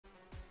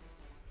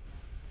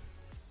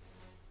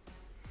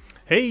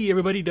Hey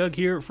everybody, Doug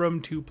here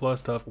from 2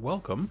 Plus Tough.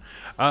 Welcome.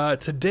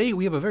 Today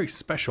we have a very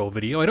special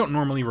video. I don't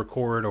normally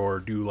record or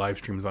do live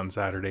streams on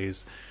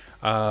Saturdays,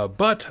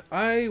 but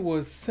I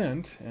was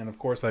sent, and of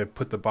course I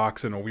put the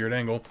box in a weird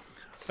angle.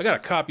 I got a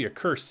copy of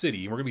Cursed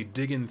City, and we're going to be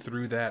digging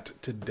through that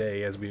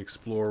today as we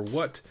explore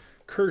what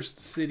Cursed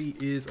City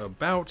is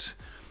about.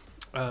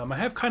 I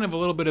have kind of a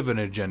little bit of an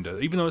agenda.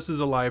 Even though this is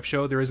a live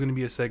show, there is going to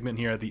be a segment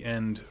here at the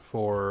end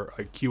for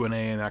a Q&A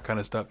and that kind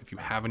of stuff if you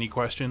have any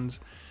questions.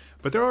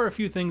 But there are a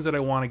few things that I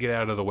want to get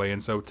out of the way,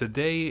 and so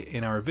today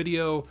in our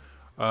video,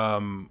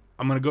 I'm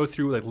going to go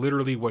through like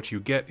literally what you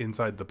get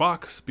inside the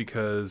box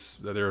because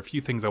there are a few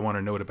things I want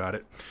to note about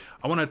it.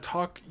 I want to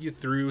talk you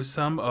through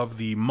some of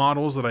the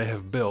models that I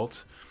have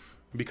built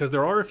because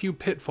there are a few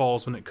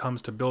pitfalls when it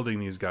comes to building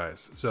these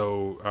guys.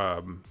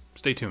 So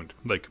stay tuned.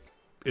 Like,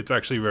 it's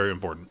actually very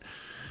important.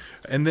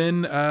 And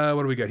then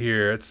what do we got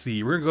here? Let's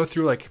see. We're going to go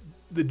through like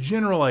the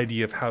general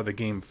idea of how the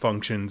game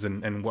functions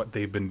and what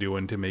they've been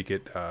doing to make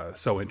it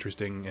so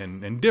interesting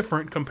and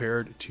different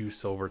compared to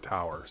Silver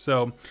Tower.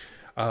 So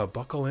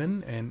buckle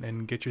in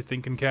and get your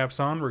thinking caps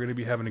on. We're going to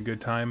be having a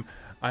good time.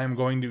 I am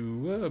going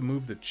to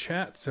move the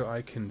chat so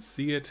I can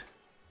see it.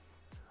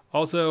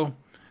 Also,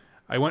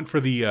 I went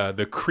for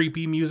the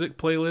creepy music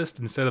playlist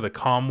instead of the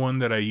calm one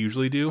that I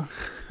usually do.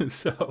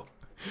 So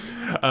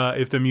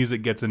if the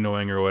music gets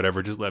annoying or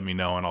whatever, just let me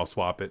know and I'll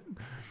swap it.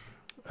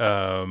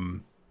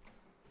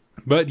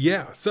 But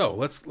yeah, so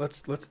let's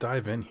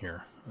dive in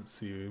here. Let's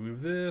see, we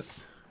move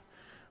this.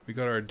 We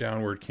got our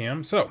downward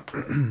cam. So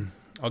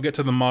I'll get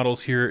to the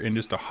models here in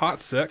just a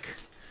hot sec.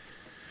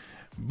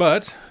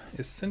 But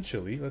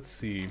essentially, let's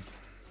see.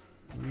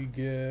 We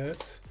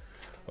get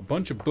a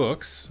bunch of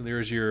books.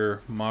 There's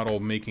your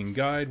model making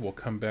guide. We'll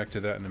come back to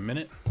that in a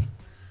minute.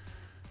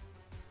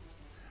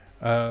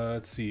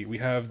 Let's see. We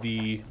have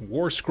the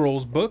War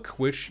Scrolls book,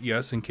 which,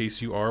 yes, in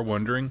case you are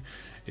wondering,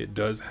 it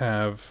does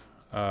have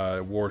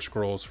War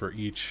Scrolls for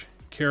each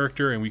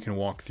character, and we can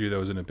walk through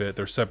those in a bit.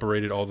 They're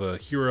separated. All the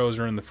heroes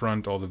are in the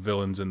front, all the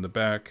villains in the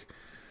back.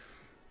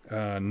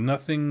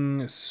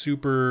 Nothing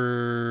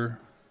super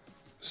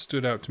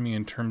stood out to me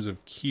in terms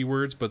of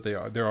keywords, but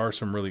there are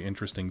some really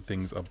interesting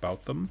things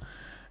about them,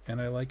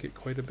 and I like it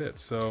quite a bit.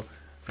 So,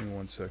 give me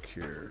one sec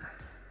here.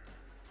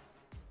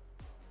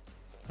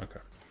 Okay.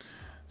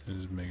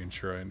 Just making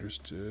sure I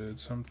understood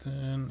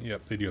something.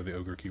 Yep, they do have the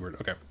ogre keyword.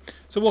 Okay.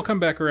 So we'll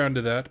come back around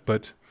to that,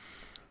 but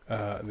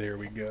there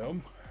we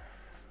go.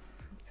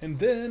 And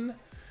then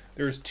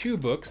there's two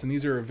books, and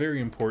these are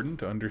very important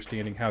to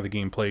understanding how the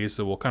game plays,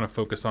 so we'll kind of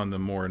focus on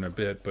them more in a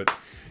bit. But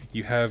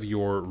you have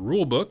your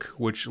rule book,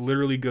 which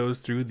literally goes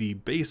through the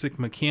basic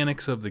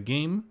mechanics of the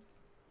game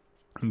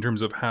in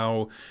terms of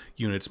how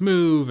units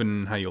move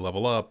and how you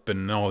level up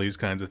and all these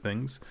kinds of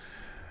things.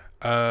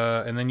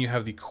 And then you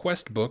have the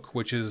quest book,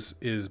 which is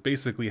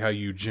basically how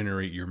you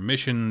generate your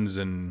missions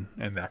and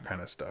that kind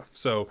of stuff.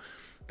 So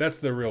that's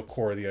the real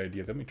core of the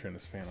idea. Let me turn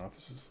this fan off.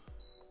 This is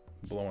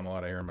blowing a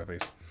lot of air in my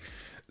face.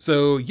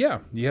 So yeah,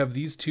 you have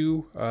these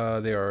two.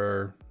 They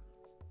are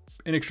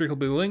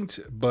inextricably linked,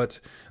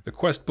 but the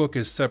quest book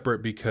is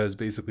separate because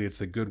basically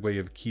it's a good way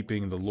of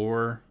keeping the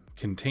lore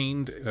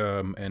contained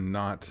and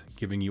not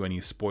giving you any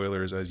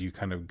spoilers as you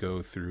kind of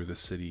go through the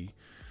city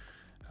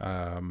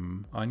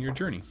on your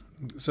journey.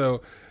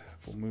 So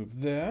we'll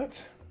move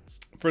that.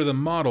 For the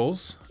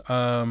models,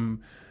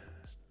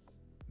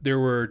 there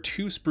were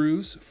 2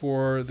 sprues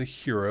for the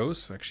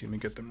heroes. Actually, let me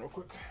get them real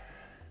quick.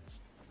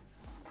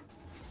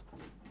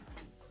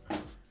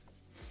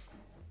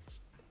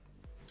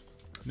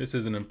 This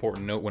is an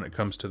important note when it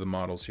comes to the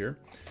models here.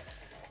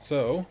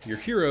 So your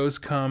heroes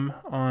come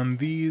on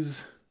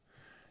these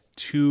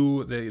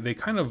 2. They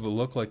kind of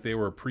look like they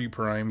were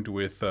pre-primed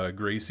with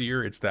Gray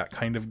Seer. It's that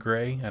kind of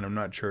gray, and I'm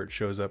not sure it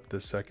shows up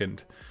the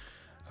second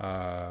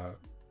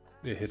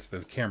it hits the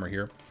camera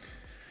here.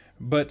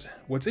 But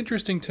what's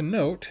interesting to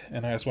note,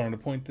 and I just wanted to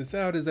point this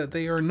out, is that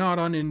they are not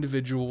on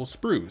individual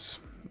sprues.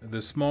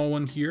 The small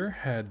one here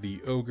had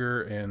the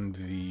Ogre and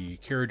the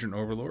Carriage and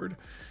Overlord,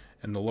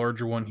 and the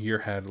larger one here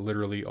had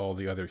literally all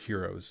the other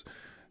heroes.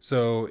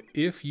 So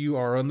if you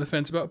are on the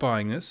fence about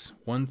buying this,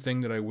 one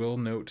thing that I will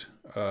note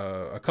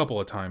a couple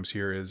of times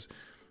here is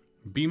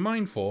be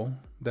mindful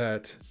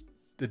that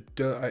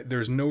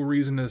there's no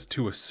reason as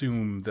to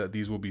assume that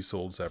these will be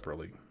sold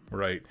separately,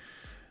 right?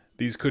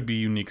 These could be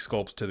unique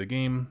sculpts to the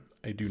game.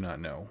 I do not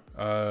know.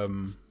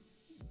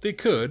 They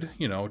could,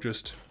 you know,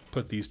 just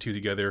put these 2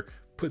 together,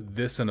 put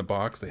this in a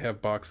box. They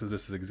have boxes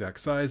this is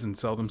exact size and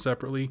sell them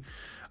separately.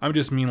 I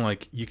just mean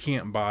like you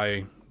can't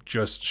buy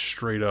just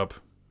straight up,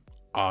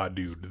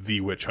 dude,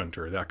 the Witch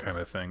Hunter, that kind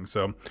of thing.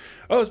 So,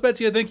 oh,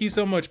 Spezia, thank you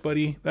so much,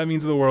 buddy. That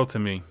means the world to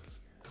me.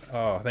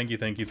 Oh, thank you,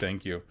 thank you,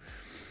 thank you.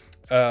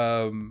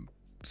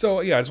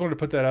 So yeah, I just wanted to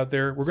put that out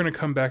there. We're going to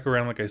come back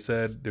around, like I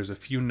said. There's a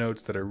few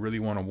notes that I really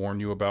want to warn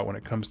you about when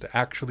it comes to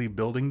actually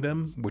building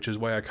them, which is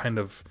why I kind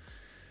of,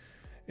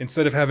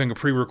 instead of having a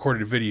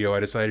pre-recorded video, I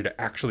decided to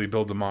actually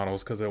build the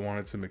models because I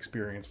wanted some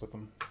experience with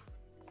them.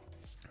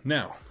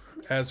 Now,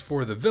 as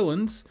for the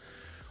villains,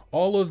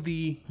 All of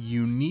the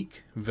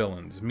unique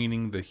villains,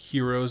 meaning the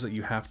heroes that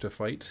you have to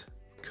fight,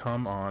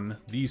 come on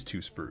these 2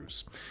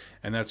 sprues.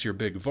 And that's your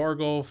big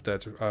Vargulf,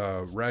 that's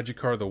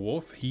Radjikar the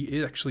Wolf.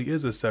 He actually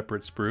is a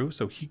separate sprue,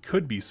 so he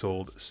could be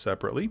sold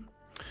separately.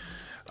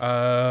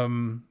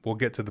 We'll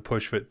get to the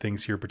push fit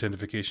things here,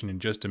 pretentification, in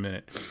just a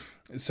minute.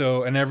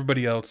 So, and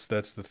everybody else,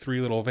 that's the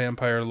 3 little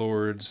vampire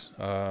lords.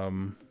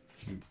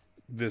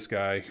 This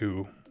guy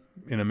who,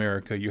 in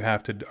America, you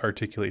have to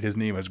articulate his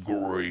name as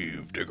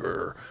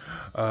Gravedigger.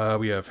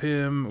 We have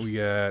him, we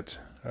got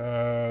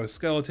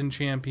Skeleton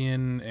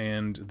Champion,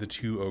 and the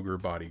 2 Ogre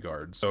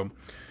Bodyguards. So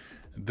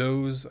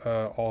those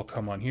all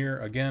come on here.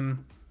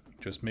 Again,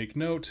 just make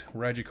note,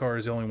 Radjikar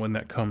is the only one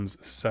that comes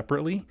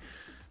separately.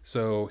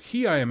 So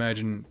he, I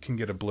imagine, can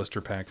get a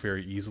blister pack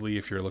very easily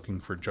if you're looking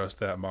for just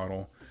that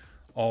model.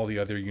 All the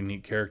other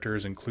unique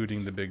characters,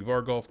 including the big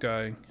Vargulf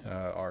guy,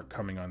 are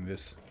coming on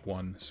this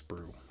 1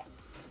 sprue.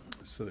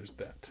 So there's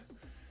that.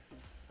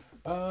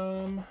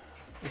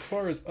 As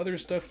far as other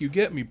stuff you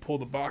get, let me pull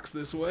the box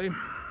this way.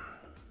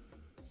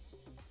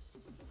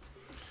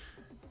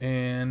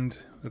 And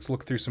let's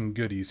look through some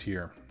goodies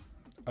here.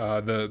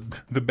 The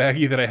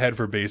baggie that I had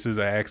for bases,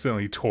 I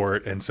accidentally tore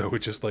it, and so it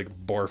just like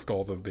barfed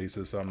all the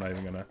bases, so I'm not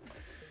even gonna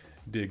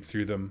dig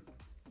through them.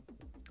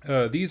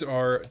 These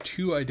are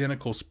 2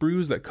 identical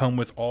sprues that come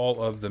with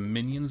all of the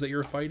minions that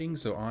you're fighting.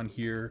 So on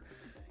here,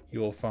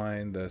 you'll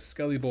find the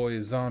Skelly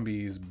Boys,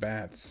 zombies,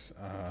 bats,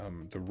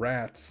 the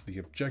rats, the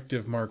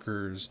objective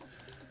markers,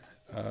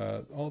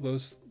 all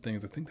those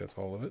things. I think that's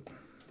all of it.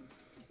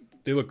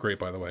 They look great,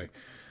 by the way.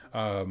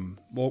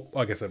 Well,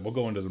 like I said, we'll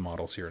go into the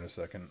models here in a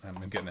second.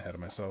 I'm getting ahead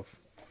of myself.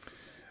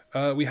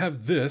 We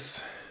have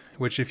this,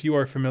 which if you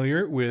are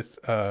familiar with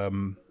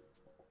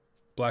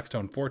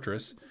Blackstone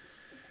Fortress,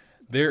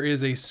 there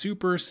is a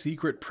super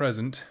secret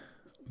present,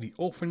 the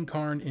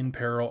Ulfenkarn in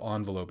Peril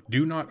envelope.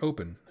 Do not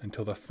open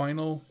until the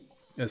final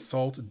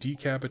assault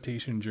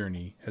decapitation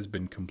journey has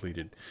been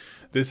completed.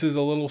 This is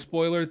a little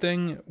spoiler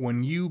thing.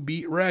 When you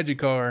beat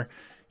Radjikar,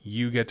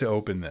 you get to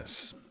open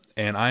this.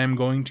 And I am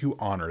going to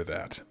honor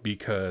that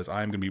because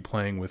I'm going to be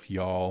playing with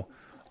y'all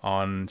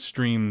on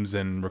streams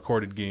and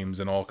recorded games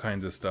and all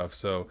kinds of stuff.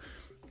 So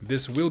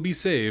this will be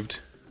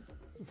saved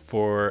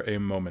for a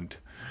moment,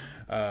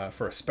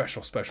 for a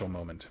special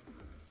moment.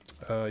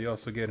 You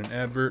also get an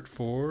advert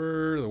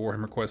for the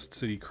Warhammer Quest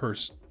City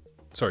Cursed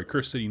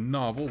City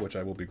novel, which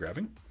I will be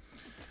grabbing.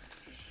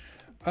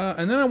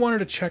 And then I wanted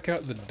to check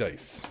out the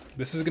dice.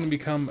 This is going to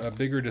become a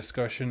bigger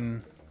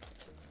discussion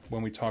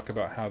when we talk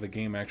about how the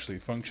game actually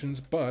functions,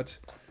 but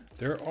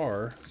there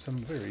are some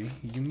very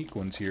unique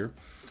ones here.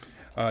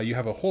 You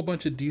have a whole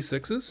bunch of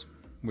D6s,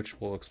 which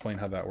we'll explain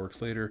how that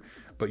works later,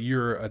 but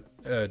your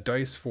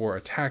dice for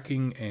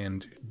attacking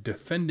and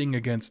defending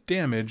against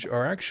damage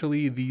are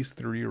actually these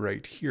 3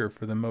 right here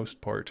for the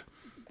most part.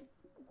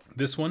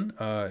 This one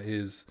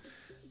is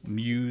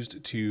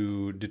used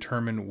to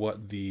determine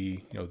what the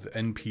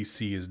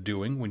NPC is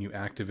doing when you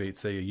activate,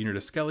 say, a unit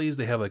of skellies.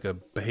 They have like a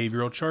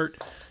behavioral chart.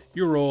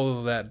 You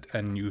roll that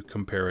and you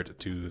compare it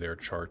to their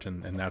chart,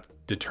 and that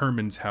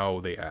determines how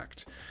they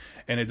act.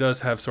 And it does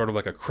have sort of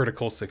like a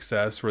critical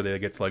success where they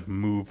get to like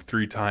move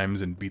 3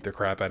 times and beat the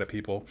crap out of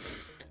people.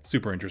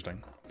 Super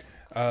interesting.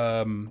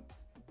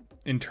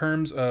 In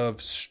terms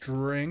of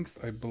strength,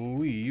 I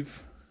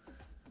believe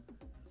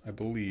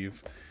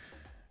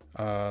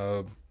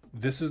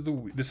this is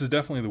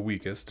definitely the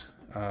weakest.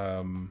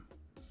 And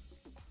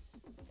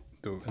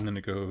then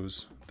it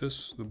goes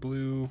the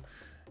blue,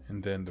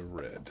 and then the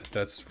red.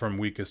 That's from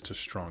weakest to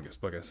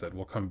strongest. Like I said,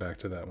 we'll come back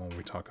to that when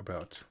we talk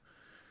about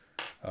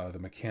the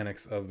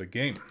mechanics of the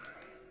game.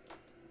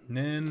 And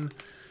then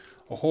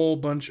a whole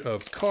bunch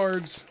of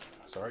cards.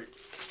 Sorry.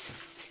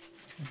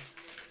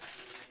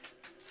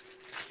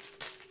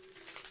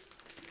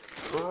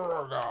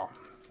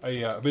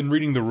 I've been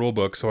reading the rule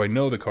book, so I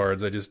know the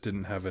cards. I just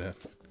didn't have a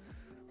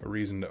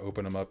reason to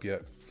open them up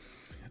yet.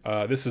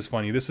 This is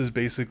funny. This is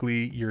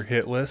basically your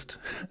hit list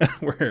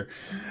where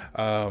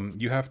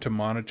you have to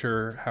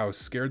monitor how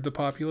scared the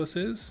populace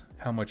is,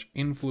 how much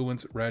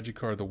influence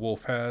Radjikar the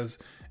Wolf has,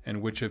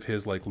 and which of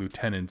his like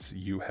lieutenants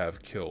you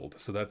have killed.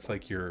 So that's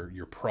like your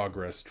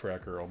progress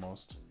tracker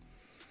almost.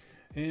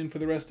 And for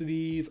the rest of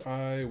these,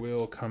 I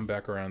will come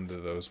back around to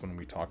those when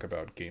we talk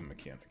about game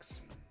mechanics.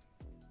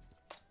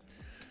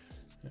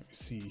 Let me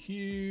see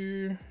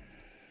here.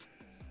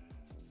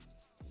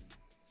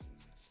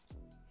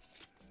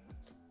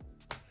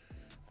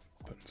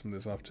 Putting some of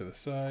this off to the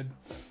side.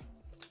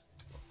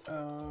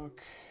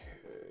 Okay.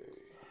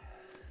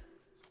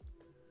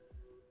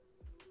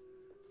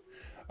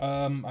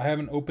 I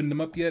haven't opened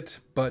them up yet,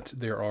 but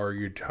there are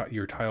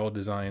your tile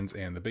designs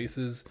and the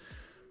bases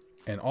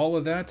and all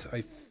of that.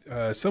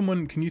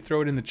 Someone, can you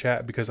throw it in the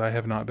chat, because I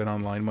have not been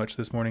online much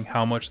this morning,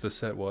 how much the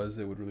set was?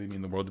 It would really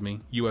mean the world to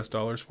me. US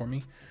dollars for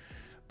me.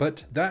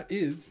 But that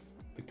is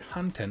the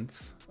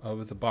contents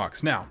of the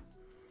box. Now,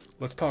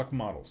 let's talk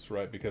models,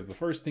 right? Because the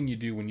first thing you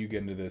do when you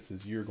get into this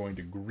is you're going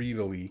to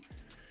greedily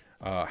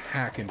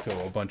hack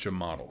into a bunch of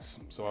models.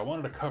 So I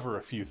wanted to cover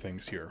a few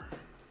things here.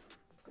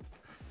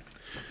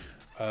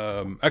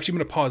 Actually, I'm going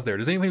to pause there.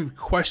 Does anybody have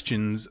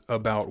questions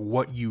about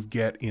what you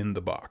get in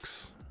the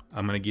box?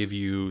 I'm going to give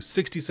you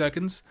 60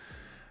 seconds.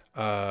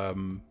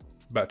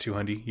 About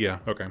 200. Yeah,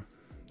 okay.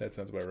 That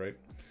sounds about right.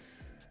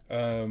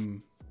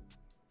 I'm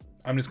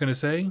just going to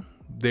say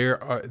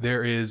there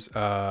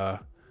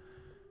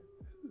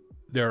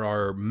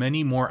are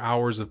many more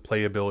hours of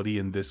playability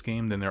in this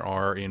game than there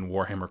are in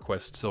Warhammer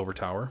Quest Silver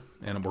Tower,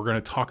 and we're going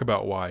to talk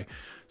about why.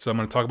 So I'm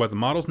going to talk about the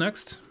models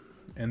next,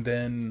 and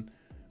then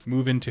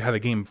move into how the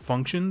game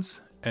functions,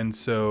 and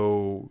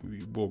so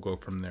we'll go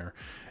from there.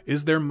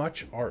 Is there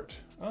much art?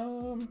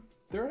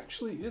 There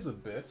actually is a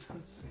bit.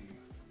 Let's see.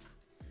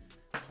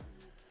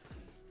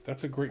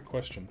 That's a great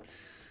question.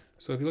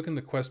 So if you look in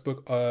the quest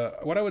book,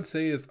 what I would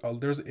say is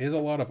there is a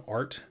lot of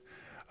art.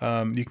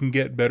 You can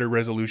get better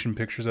resolution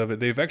pictures of it.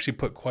 They've actually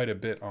put quite a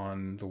bit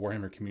on the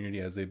Warhammer community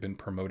as they've been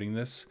promoting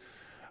this.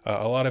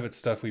 A lot of it's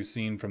stuff we've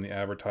seen from the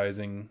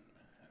advertising.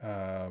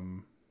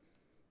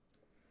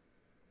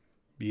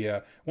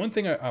 Yeah, one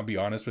thing I'll be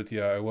honest with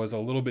you, I was a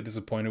little bit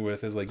disappointed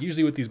with is like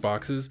usually with these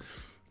boxes,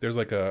 there's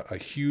like a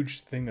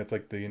huge thing that's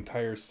like the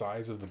entire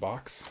size of the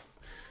box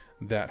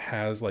that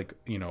has like,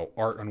 you know,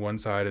 art on one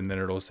side and then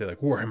it'll say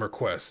like Warhammer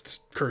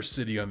Quest, Cursed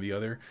City on the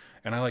other.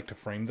 And I like to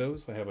frame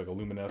those. I have like a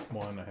Lumineth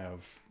one. I have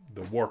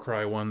the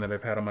Warcry one that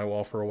I've had on my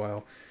wall for a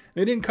while.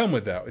 They didn't come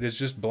with that. It is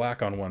just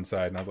black on one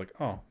side. And I was like,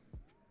 oh,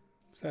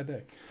 sad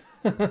day.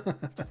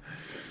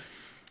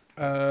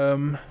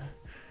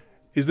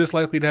 Is this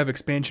likely to have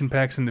expansion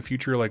packs in the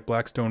future like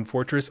Blackstone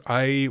Fortress?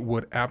 I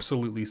would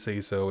absolutely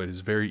say so. It is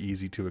very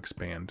easy to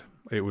expand.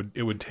 It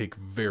would take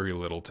very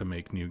little to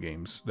make new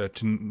games,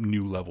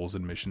 new levels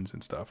and missions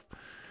and stuff.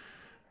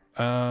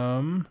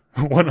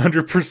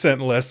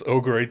 100% less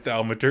Ogre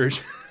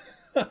Thaumaturge.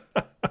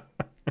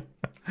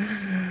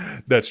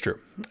 That's true.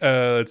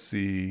 Let's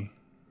see.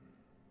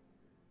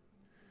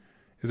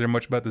 Is there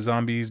much about the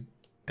zombies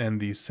and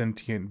the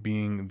sentient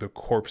being, the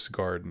corpse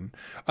garden?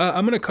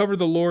 I'm going to cover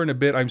the lore in a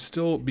bit. I'm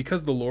still,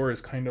 because the lore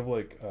is kind of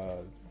like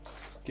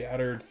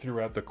scattered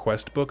throughout the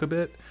quest book a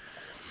bit.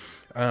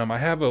 I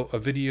have a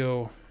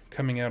video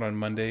coming out on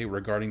Monday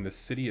regarding the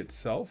city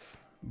itself,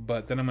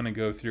 but then I'm going to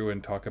go through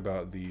and talk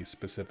about the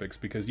specifics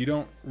because you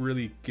don't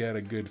really get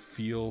a good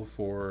feel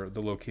for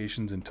the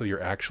locations until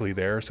you're actually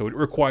there. So it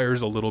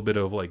requires a little bit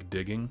of like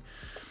digging.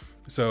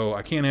 So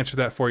I can't answer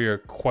that for you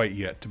quite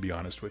yet, to be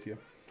honest with you.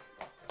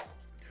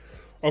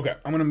 Okay,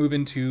 I'm going to move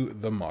into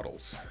the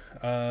models.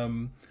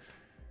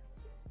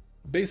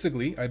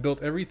 Basically, I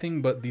built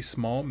everything but the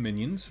small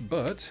minions,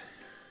 but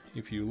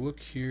if you look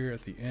here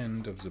at the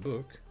end of the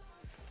book,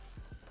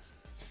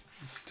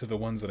 to the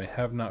ones that I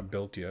have not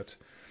built yet,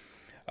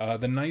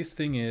 the nice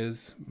thing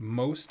is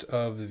most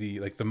of the,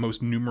 like the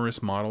most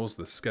numerous models,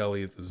 the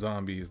skellies, the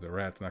zombies, the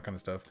rats, and that kind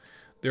of stuff,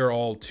 they're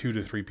all 2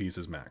 to 3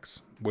 pieces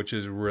max, which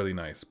is really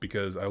nice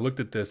because I looked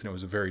at this and it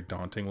was very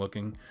daunting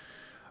looking.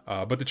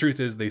 But the truth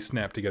is they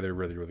snap together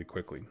really, really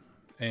quickly.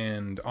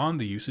 And on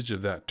the usage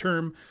of that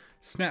term,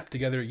 snap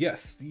together,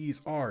 yes,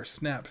 these are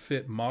snap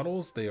fit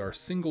models. They are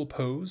single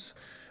pose.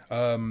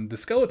 The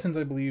skeletons,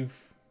 I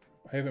believe,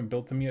 I haven't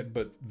built them yet,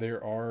 but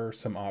there are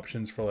some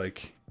options for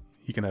like,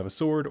 he can have a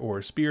sword or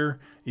a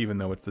spear, even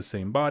though it's the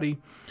same body.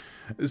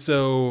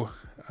 So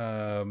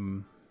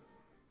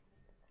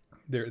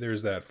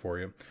there's that for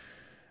you.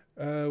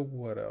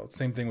 What else?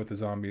 Same thing with the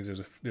zombies.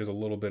 There's a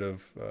little bit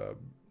of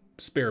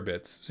spare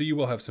bits, so you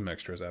will have some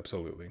extras,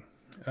 absolutely.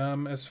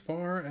 As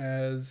far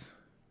as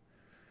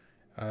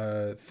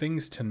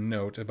things to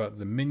note about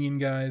the minion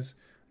guys,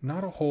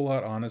 not a whole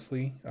lot,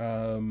 honestly.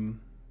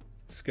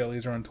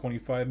 Skellies are on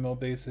 25 mil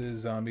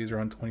bases, zombies are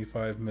on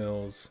 25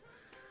 mils.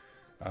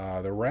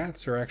 The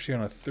rats are actually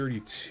on a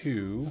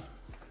 32.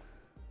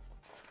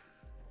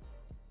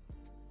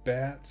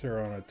 Bats are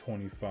on a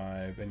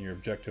 25, and your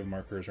objective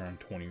markers are on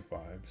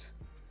 25s.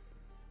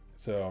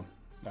 So,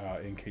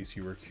 in case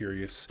you were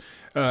curious,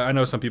 I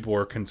know some people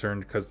were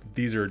concerned because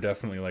these are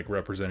definitely like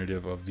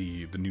representative of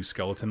the new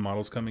skeleton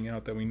models coming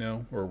out that we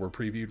know or were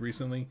previewed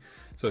recently.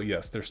 So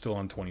yes, they're still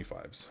on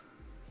 25s.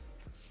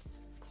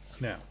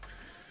 Now,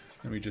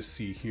 let me just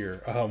see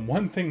here.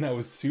 One thing that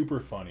was super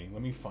funny.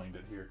 Let me find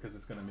it here because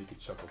it's gonna make you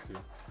chuckle too.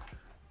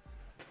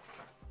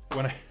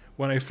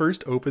 When I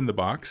first opened the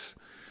box,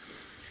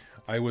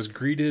 I was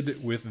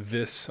greeted with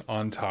this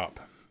on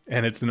top.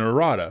 And it's an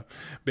errata.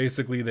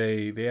 Basically,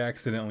 they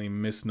accidentally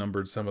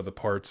misnumbered some of the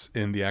parts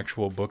in the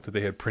actual book that they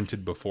had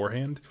printed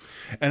beforehand.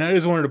 And I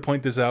just wanted to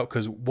point this out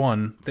because,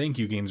 one, thank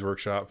you, Games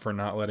Workshop, for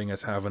not letting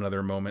us have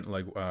another moment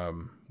like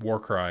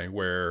Warcry,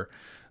 where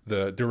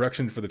the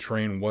direction for the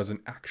terrain wasn't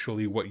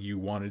actually what you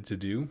wanted to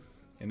do.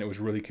 And it was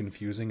really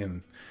confusing.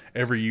 And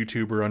every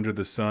YouTuber under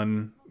the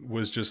sun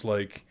was just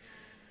like,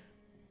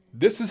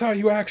 this is how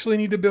you actually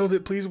need to build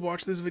it. Please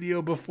watch this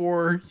video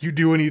before you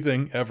do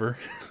anything, ever.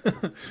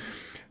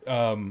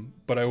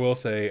 But I will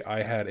say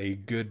I had a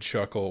good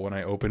chuckle when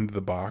I opened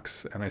the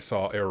box and I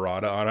saw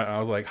errata on it. I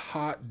was like,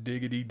 hot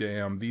diggity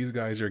damn, these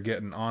guys are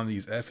getting on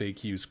these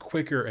FAQs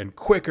quicker and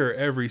quicker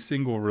every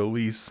single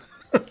release.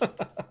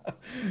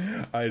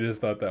 I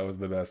just thought that was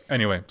the best.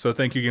 Anyway, so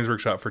thank you Games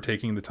Workshop for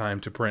taking the time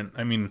to print.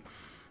 I mean,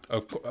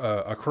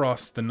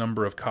 across the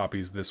number of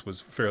copies, this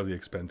was fairly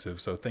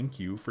expensive. So thank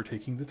you for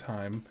taking the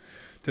time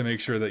to make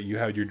sure that you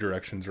had your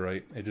directions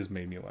right. It just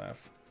made me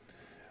laugh.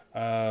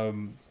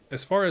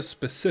 As far as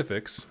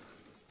specifics,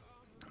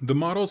 the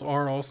models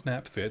are all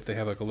snap fit. They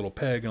have like a little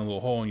peg and a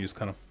little hole and you just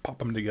kind of pop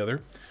them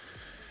together.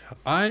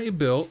 I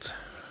built,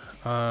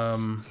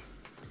 let's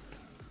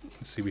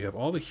see, we have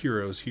all the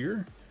heroes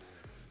here.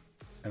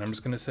 And I'm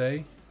just going to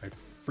say, I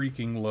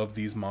freaking love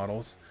these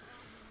models.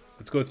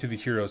 Let's go through the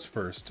heroes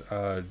first.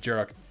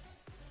 Jarok.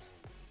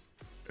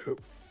 Oh.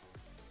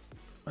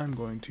 I'm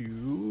going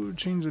to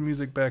change the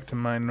music back to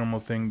my normal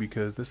thing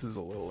because this is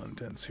a little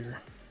intense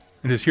here.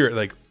 I just hear it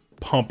like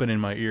pumping in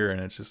my ear and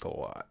it's just a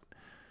lot.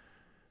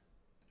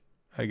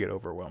 I get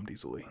overwhelmed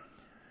easily.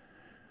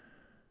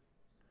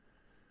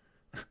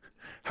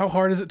 How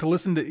hard is it to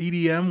listen to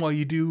EDM while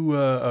you do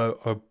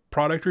a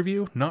product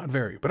review? Not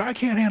very, but I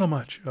can't handle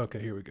much. Okay,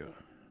 here we go.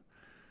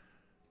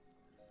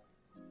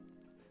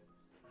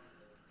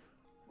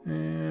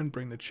 And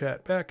bring the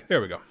chat back.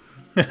 There we go.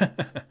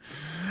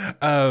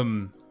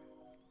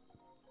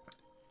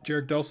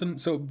 Jarek Delson.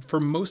 So for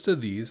most of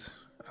these,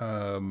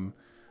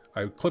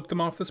 I clipped them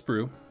off the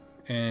sprue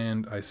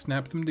and I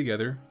snapped them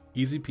together,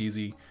 easy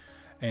peasy.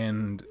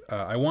 And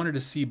I wanted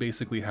to see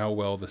basically how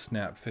well the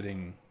snap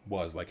fitting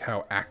was, like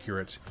how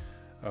accurate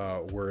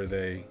were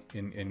they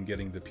in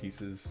getting the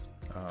pieces,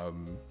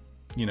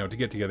 you know, to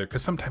get together.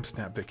 Because sometimes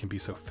snap fit can be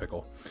so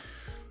fickle.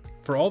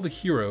 For all the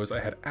heroes, I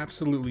had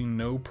absolutely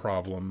no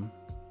problem,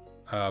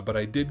 but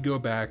I did go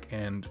back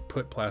and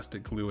put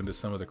plastic glue into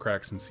some of the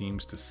cracks and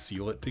seams to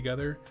seal it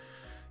together.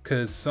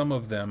 Because some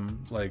of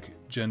them, like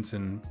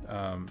Jensen,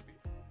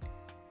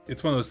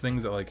 it's one of those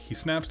things that like he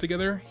snaps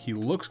together, he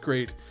looks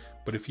great,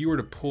 but if you were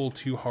to pull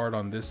too hard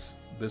on this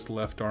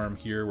left arm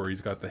here where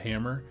he's got the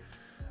hammer,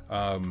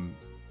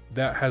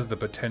 that has the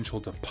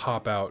potential to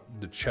pop out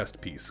the chest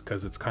piece,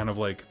 because it's kind of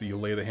like you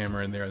lay the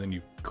hammer in there and then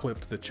you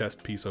clip the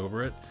chest piece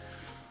over it.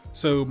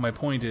 So my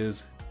point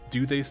is,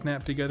 do they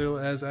snap together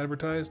as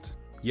advertised?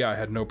 Yeah, I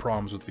had no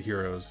problems with the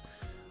heroes,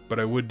 but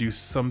I would do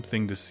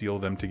something to seal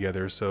them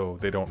together so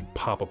they don't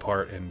pop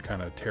apart and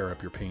kind of tear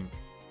up your paint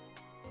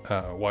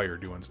while you're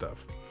doing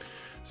stuff.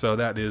 So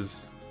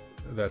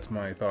that's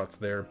my thoughts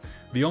there.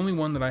 The only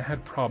one that I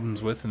had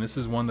problems with, and this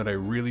is one that I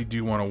really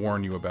do want to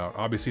warn you about.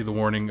 Obviously the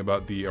warning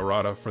about the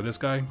errata for this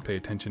guy, pay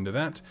attention to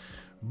that.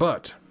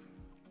 But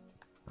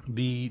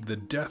the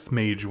Death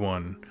Mage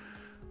one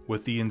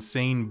with the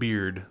insane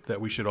beard that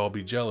we should all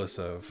be jealous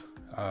of,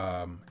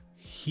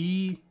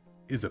 he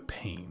is a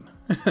pain.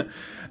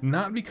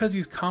 Not because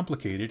he's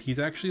complicated, he's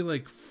actually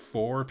like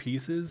 4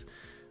 pieces.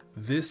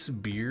 This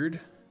beard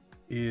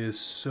is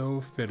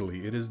so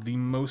fiddly. It is the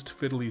most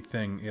fiddly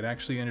thing. It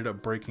actually ended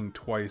up breaking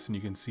twice, and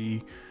you can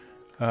see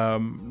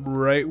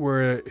right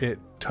where it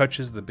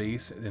touches the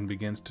base and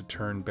begins to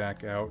turn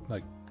back out,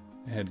 like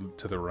head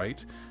to the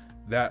right.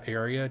 That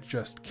area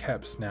just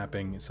kept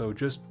snapping. So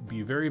just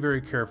be very,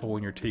 very careful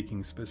when you're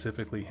taking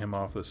specifically him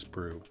off the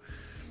sprue.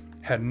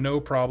 Had no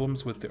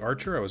problems with the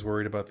archer. I was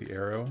worried about the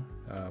arrow.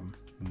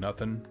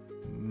 Nothing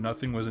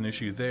was an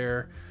issue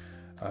there.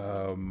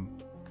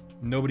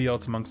 Nobody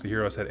else amongst the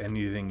heroes had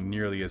anything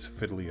nearly as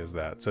fiddly as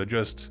that. So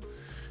just,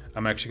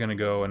 I'm actually going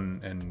to go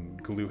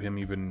and glue him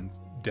even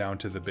down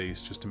to the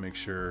base just to make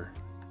sure,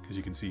 because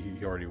you can see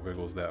he already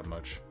wiggles that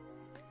much.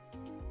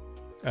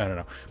 I don't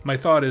know. My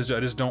thought is I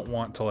just don't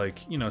want to, like,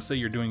 you know, say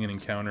you're doing an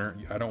encounter.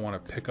 I don't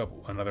want to pick up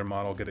another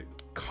model, get it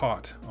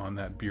caught on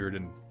that beard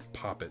and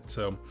pop it.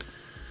 So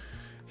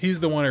he's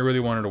the one I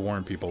really wanted to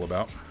warn people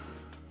about.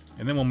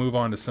 And then we'll move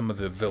on to some of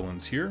the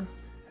villains here.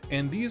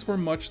 And these were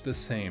much the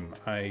same.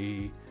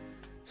 I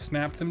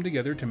snapped them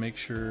together to make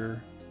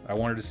sure. I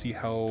wanted to see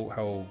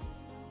how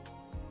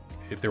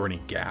if there were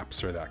any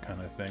gaps or that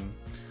kind of thing.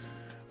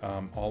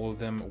 All of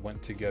them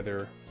went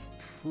together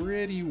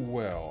pretty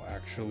well,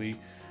 actually.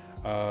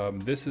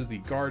 This is the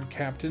guard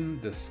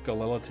captain, the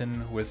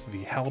skeleton with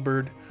the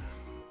halberd.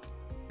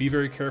 Be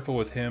very careful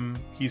with him.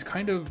 He's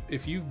kind of,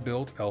 if you've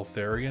built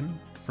Eltharion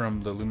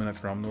from the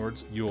Lumineth Realm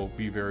Lords, you'll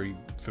be very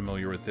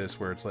familiar with this,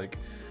 where it's like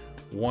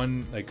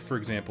one, like for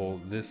example,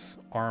 this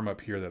arm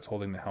up here that's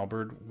holding the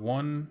halberd,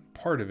 one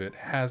part of it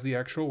has the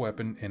actual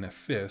weapon in a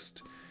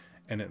fist,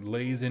 and it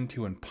lays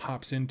into and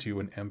pops into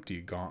an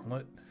empty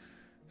gauntlet.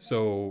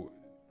 So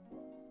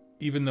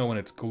even though when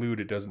it's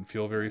glued it doesn't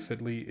feel very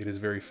fiddly, it is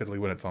very fiddly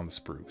when it's on the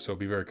sprue. So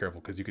be very careful,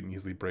 because you can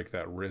easily break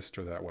that wrist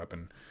or that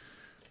weapon.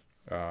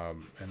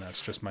 And that's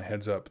just my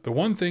heads up. The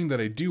one thing that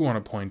I do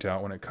want to point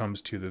out when it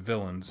comes to the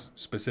villains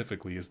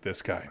specifically is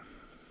this guy,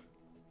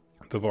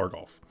 the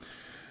Vargolf.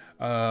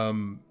 I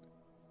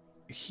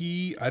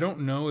don't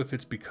know if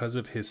it's because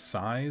of his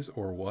size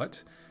or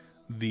what,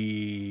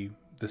 the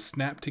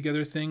snap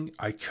together thing,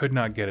 I could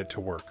not get it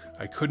to work.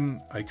 I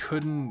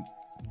couldn't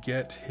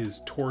get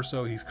his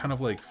torso. He's kind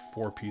of like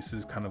 4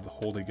 pieces, kind of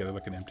hold together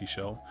like an empty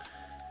shell.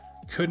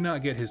 Could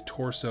not get his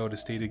torso to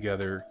stay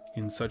together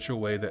in such a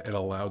way that it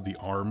allowed the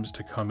arms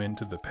to come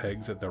into the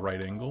pegs at the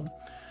right angle.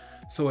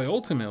 So I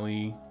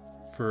ultimately,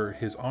 for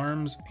his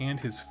arms and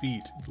his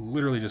feet,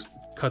 literally just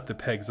cut the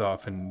pegs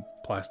off and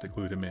plastic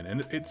glued him in.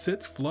 And it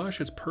sits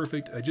flush, it's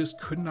perfect. I just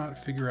could not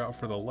figure out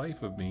for the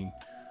life of me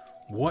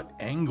what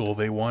angle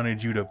they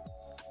wanted you to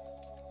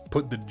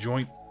put the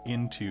joint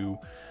into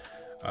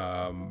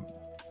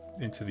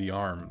the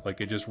arm. Like,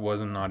 it just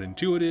wasn't not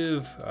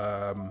intuitive.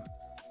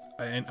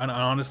 And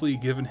honestly,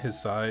 given his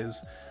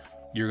size,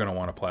 you're gonna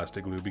want a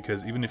plastic glue,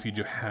 because even if you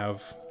do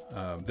have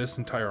this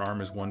entire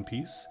arm is one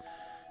piece,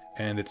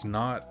 and it's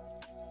not,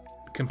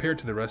 compared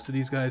to the rest of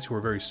these guys who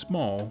are very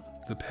small,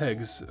 the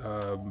pegs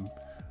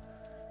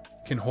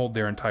can hold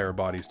their entire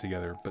bodies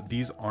together. But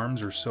these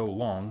arms are so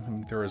long, I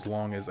mean, they're as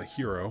long as a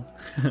hero.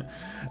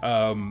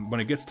 When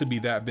it gets to be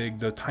that big,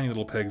 the tiny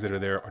little pegs that are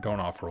there don't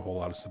offer a whole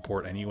lot of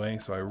support anyway.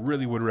 So I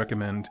really would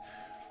recommend,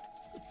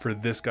 for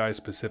this guy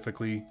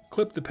specifically,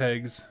 clip the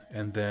pegs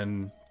and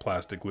then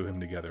plastic glue him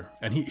together.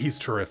 And he's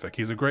terrific.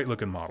 He's a great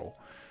looking model.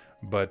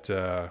 But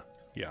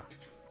yeah.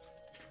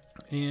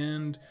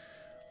 And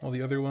all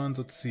the other ones,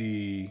 let's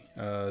see.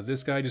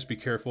 This guy, just be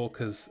careful,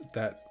 because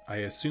that, I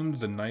assumed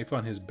the knife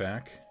on his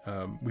back.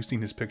 We've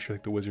seen his picture,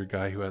 like the wizard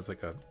guy who has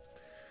like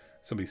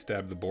somebody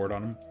stabbed the board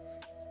on him.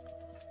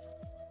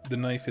 The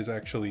knife is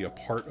actually a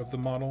part of the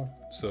model,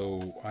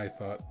 so I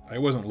thought, I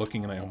wasn't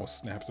looking and I almost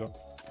snapped it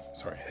up.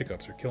 Sorry,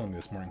 hiccups are killing me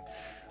this morning.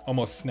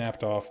 Almost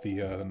snapped off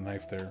the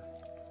knife there.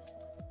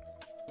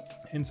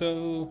 And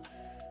so,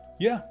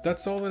 yeah,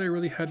 that's all that I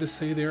really had to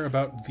say there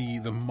about the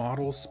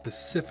models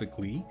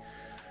specifically.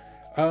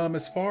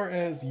 As far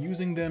as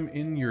using them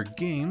in your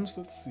games,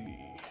 let's see.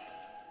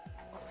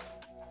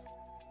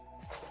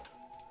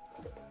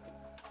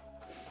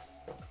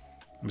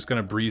 I'm just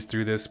gonna breeze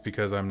through this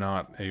because I'm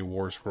not a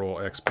War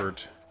Scroll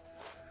expert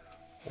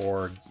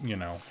or, you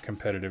know,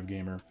 competitive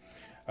gamer.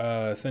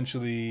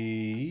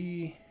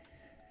 Essentially,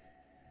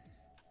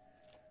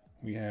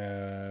 we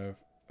have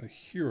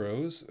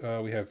heroes.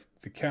 We have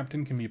the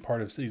captain can be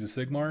part of Cities of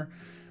Sigmar,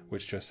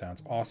 which just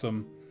sounds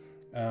awesome.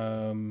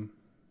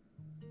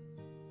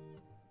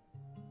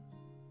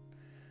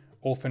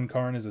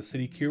 Ulfenkarn is a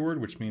city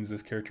keyword, which means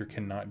this character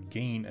cannot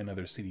gain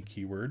another city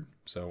keyword.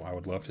 So I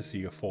would love to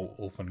see a full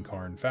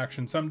Ulfenkarn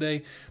faction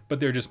someday, but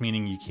they're just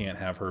meaning you can't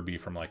have her be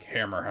from like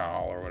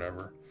Hammerhal or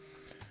whatever.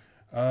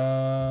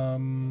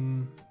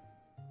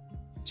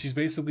 She's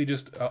basically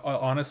just,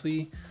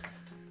 honestly,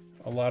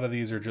 a lot of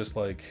these are just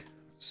like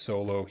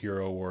solo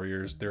hero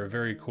warriors. They're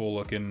very cool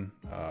looking.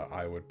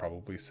 I would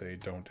probably say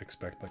don't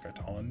expect like a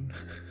ton.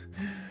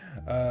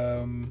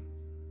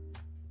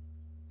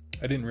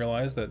 I didn't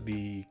realize that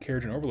the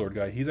Carriage and Overlord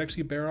guy, he's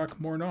actually Barak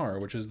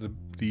Mornar, which is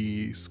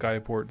the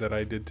Skyport that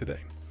I did today.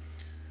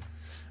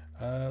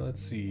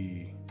 Let's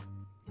see.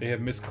 They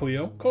have Miss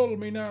Cleo, call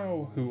me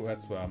now, who,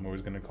 that's what I'm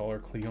always going to call her,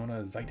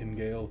 Cleona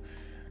Zeitengale.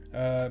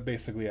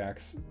 Basically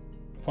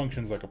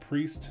functions like a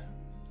priest.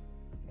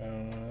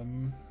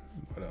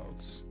 What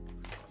else?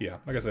 Yeah,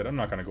 like I said, I'm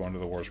not going to go into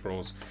the War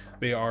Scrolls.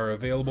 They are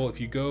available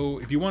if you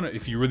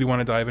really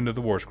want to dive into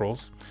the War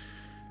Scrolls.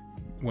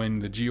 When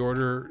the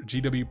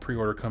GW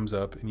pre-order comes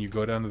up and you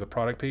go down to the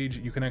product page,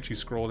 you can actually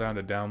scroll down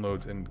to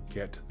downloads and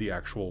get the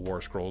actual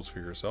War Scrolls for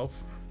yourself.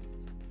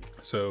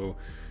 So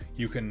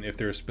you can, if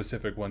there's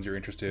specific ones you're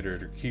interested in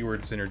or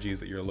keyword synergies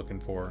that you're looking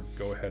for,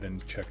 go ahead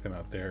and check them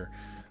out there.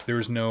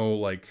 There's no,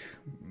 like,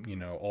 you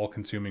know,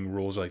 all-consuming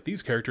rules like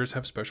these characters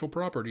have special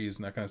properties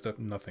and that kind of stuff.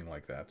 Nothing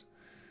like that.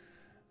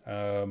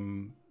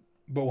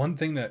 But one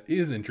thing that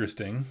is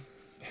interesting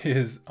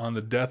is on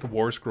the Death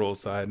War Scroll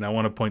side, and I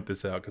want to point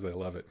this out because I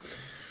love it.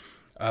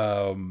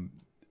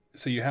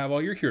 So you have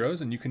all your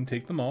heroes, and you can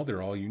take them all.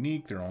 They're all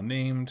unique. They're all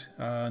named.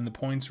 And the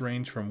points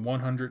range from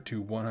 100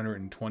 to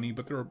 120,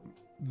 but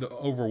the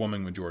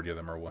overwhelming majority of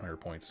them are 100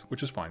 points,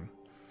 which is fine.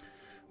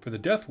 For the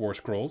Death War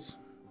Scrolls,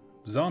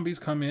 zombies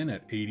come in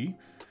at 80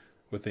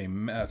 with a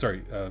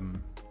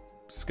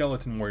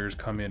skeleton warriors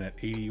come in at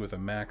 80 with a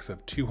max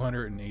of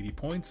 280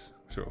 points,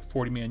 so a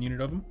 40-man unit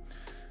of them.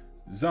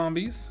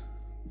 Zombies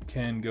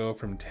can go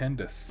from 10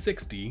 to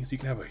 60, so you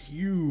can have a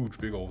huge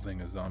big old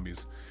thing of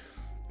zombies.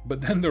 But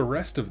then the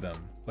rest of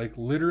them, like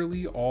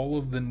literally all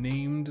of the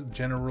named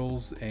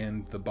generals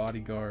and the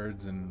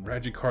bodyguards and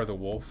Radjikar the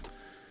Wolf,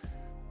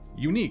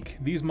 unique.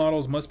 These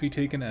models must be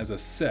taken as a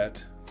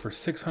set for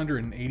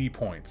 680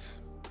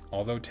 points.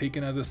 Although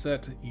taken as a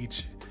set,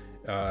 each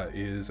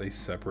is a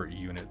separate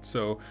unit.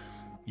 So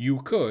you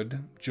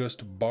could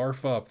just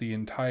barf up the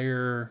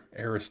entire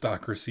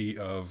aristocracy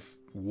of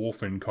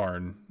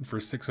Wolfenkarn for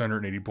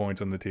 680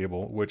 points on the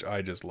table, which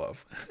I just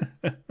love.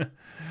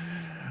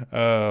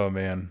 Oh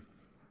man.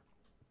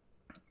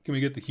 Can we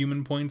get the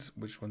human points?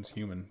 Which one's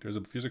human?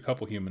 There's a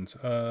couple humans.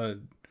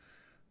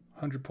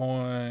 100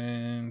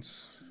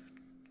 points.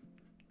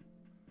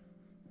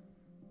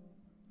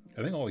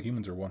 I think all the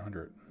humans are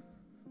 100.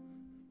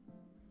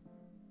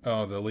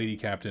 Oh, the lady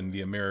captain,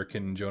 the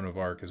American Joan of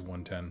Arc, is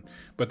 110.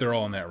 But they're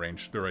all in that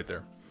range. They're right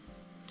there.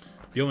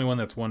 The only one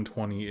that's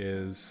 120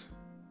 is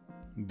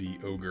the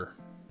ogre.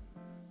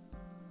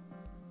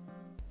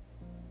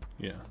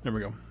 Yeah, there we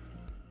go.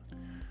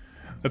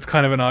 That's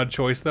kind of an odd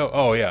choice, though.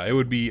 Oh, yeah, it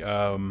would be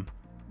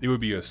It would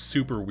be a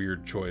super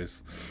weird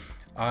choice.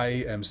 I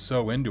am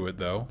so into it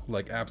though.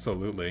 Like,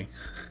 absolutely.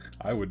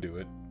 I would do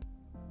it.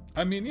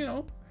 I mean, you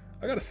know,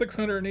 I got a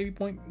 680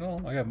 point...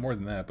 No, I got more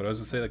than that, but I was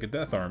gonna say like a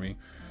death army.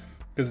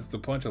 Because it's a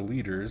bunch of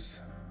leaders.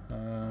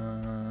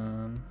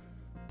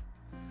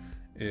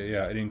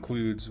 Yeah, it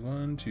includes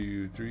 1,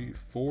 2, 3,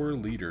 4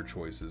 leader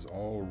choices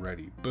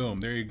already. Boom,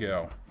 there you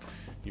go.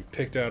 You've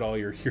picked out all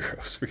your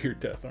heroes for your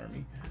death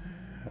army.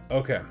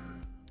 Okay.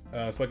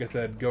 So like I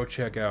said, go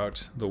check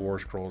out the War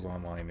Scrolls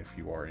online if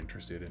you are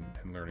interested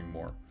in learning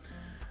more.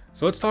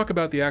 So let's talk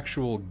about the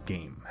actual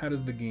game. How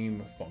does the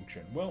game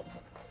function? Well,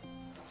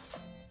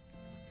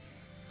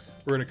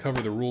 we're going to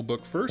cover the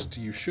rulebook first.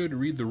 You should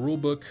read the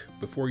rulebook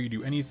before you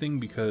do anything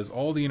because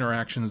all the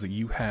interactions that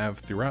you have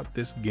throughout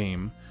this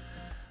game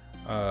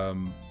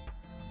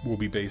will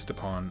be based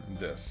upon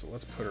this. So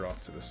let's put it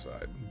off to the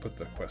side and put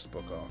the quest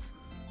book off.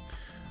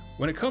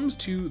 When it comes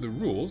to the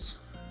rules,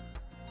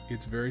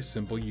 it's very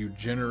simple. You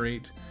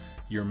generate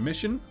your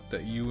mission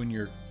that you and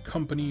your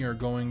company are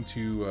going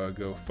to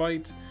go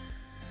fight.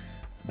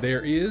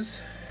 There is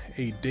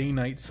a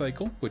day-night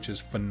cycle, which is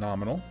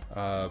phenomenal.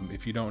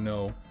 If you don't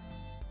know,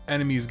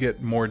 enemies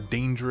get more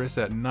dangerous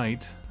at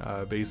night.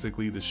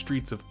 Basically, the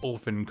streets of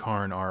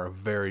Ulfenkarn are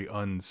very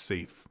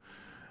unsafe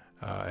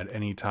at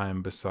any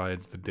time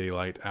besides the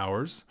daylight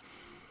hours.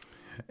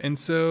 And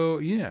so,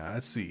 yeah,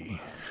 let's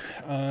see.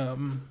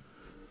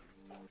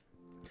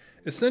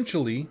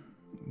 Essentially,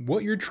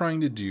 what you're trying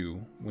to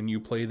do when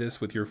you play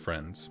this with your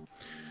friends,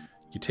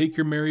 you take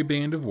your merry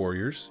band of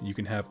warriors. You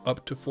can have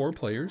up to 4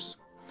 players.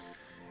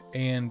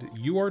 And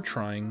you are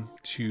trying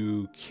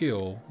to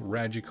kill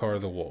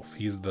Radjikar the Wolf.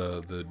 He's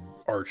the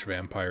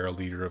arch-vampire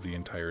leader of the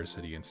entire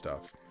city and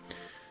stuff.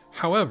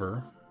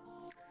 However,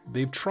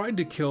 they've tried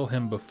to kill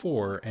him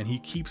before, and he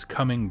keeps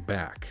coming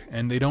back.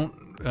 And they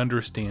don't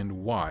understand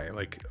why.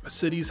 Like,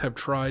 cities have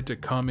tried to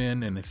come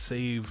in and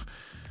save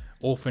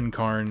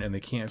Ulfenkarn, and they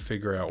can't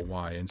figure out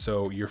why. And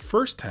so your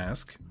first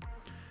task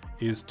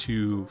is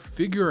to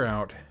figure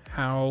out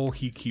how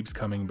he keeps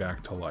coming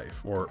back to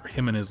life. Or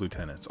him and his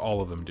lieutenants.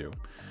 All of them do.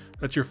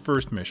 That's your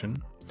first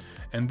mission.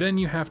 And then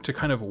you have to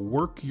kind of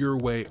work your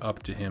way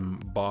up to him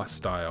boss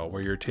style,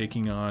 where you're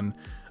taking on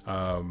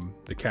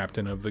the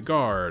captain of the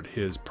guard,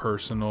 his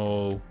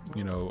personal,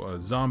 you know, a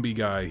zombie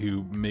guy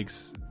who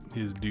makes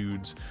his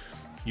dudes.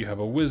 You have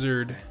a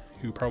wizard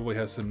who probably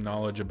has some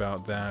knowledge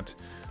about that.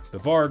 The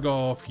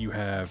Vargolf, you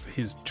have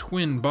his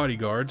twin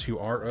bodyguards who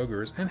are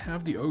ogres and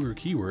have the ogre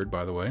keyword,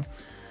 by the way.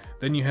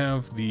 Then you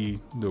have the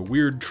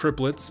weird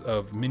triplets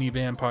of mini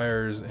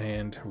vampires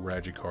and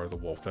Radjikar the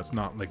Wolf. That's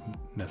not like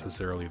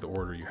necessarily the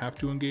order you have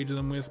to engage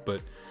them with,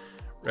 but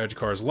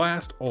Radjikar's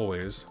last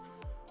always.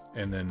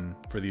 And then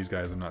for these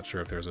guys, I'm not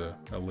sure if there's a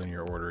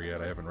linear order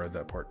yet. I haven't read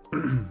that part.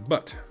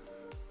 But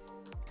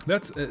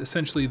that's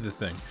essentially the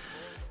thing.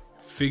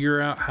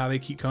 Figure out how they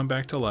keep coming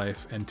back to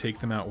life and take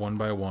them out one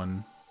by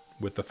one,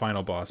 with the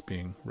final boss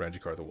being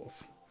Radjikar the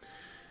Wolf.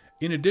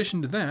 In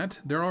addition to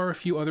that, there are a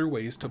few other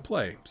ways to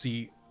play.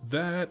 See,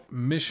 that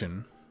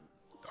mission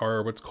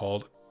are what's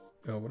called,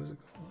 what is it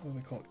called? What do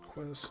they call it?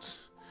 Quest.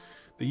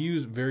 They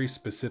use very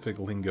specific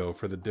lingo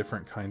for the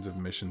different kinds of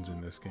missions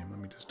in this game. Let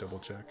me just double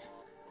check.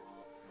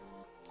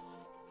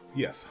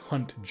 Yes,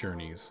 hunt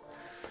journeys.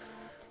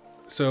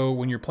 So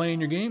when you're playing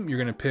your game, you're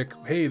going to pick,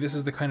 hey, this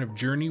is the kind of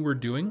journey we're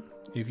doing.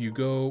 If you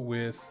go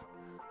with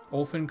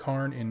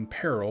Ulfenkarn in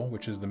Peril,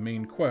 which is the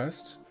main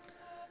quest,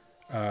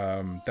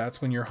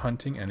 that's when you're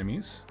hunting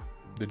enemies.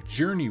 The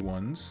journey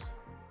ones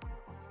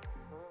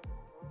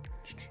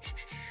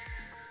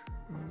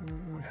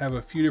have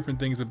a few different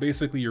things, but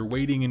basically you're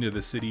wading into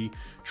the city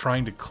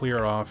trying to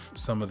clear off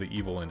some of the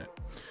evil in it.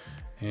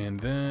 And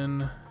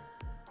then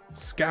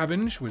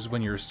Scavenge was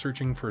when you're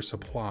searching for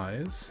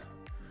supplies.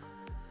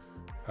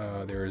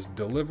 There is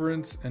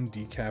Deliverance and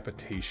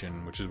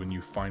Decapitation, which is when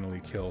you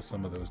finally kill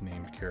some of those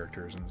named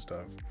characters and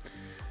stuff.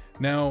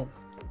 Now,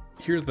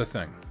 here's the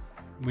thing.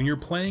 When you're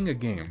playing a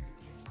game,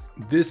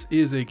 this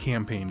is a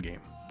campaign game,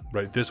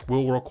 right? This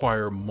will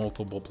require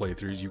multiple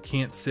playthroughs. You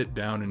can't sit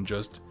down and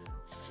just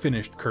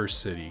finish Cursed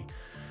City.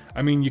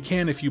 I mean, you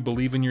can if you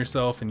believe in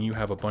yourself and you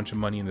have a bunch of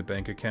money in the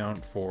bank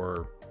account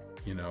for,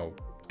 you know,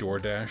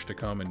 DoorDash to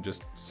come and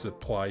just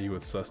supply you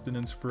with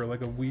sustenance for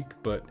like a week,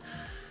 but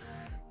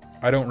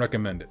I don't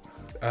recommend it.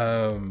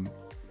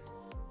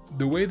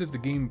 The way that the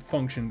game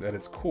functions at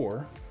its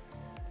core,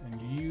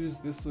 and you use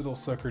this little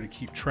sucker to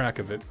keep track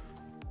of it,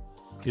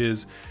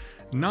 is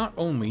not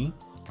only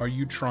are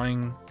you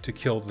trying to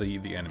kill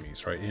the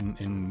enemies, right?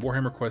 In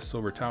Warhammer Quest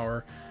Silver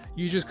Tower,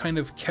 you just kind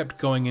of kept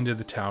going into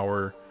the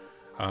tower,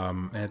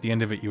 and at the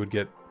end of it you would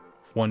get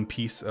one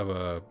piece of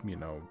a, you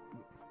know,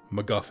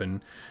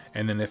 MacGuffin,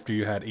 and then after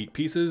you had 8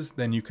 pieces,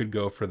 then you could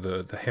go for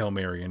the Hail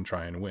Mary and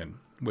try and win.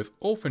 With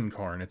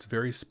Ulfenkarn, it's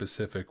very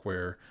specific,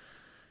 where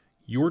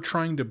you're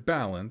trying to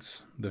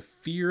balance the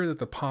fear that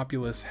the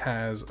populace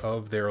has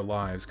of their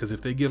lives, because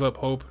if they give up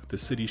hope, the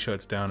city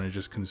shuts down and is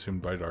just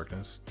consumed by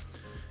darkness,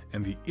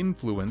 and the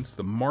influence,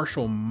 the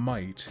martial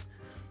might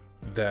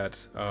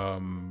that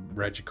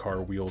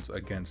Radjikar wields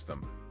against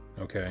them.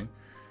 Okay,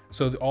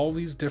 So all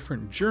these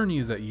different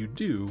journeys that you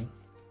do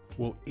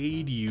will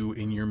aid you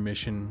in your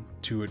mission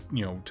to,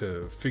 you know,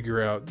 to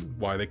figure out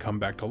why they come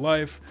back to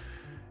life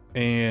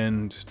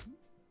and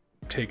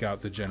take out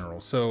the general.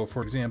 So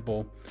for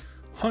example,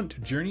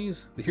 hunt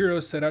journeys. The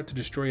heroes set out to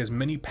destroy as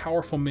many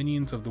powerful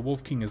minions of the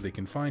Wolf King as they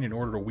can find in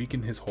order to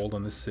weaken his hold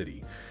on the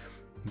city.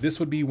 This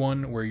would be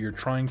one where you're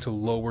trying to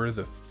lower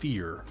the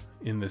fear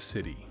in the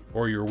city,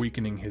 or you're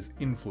weakening his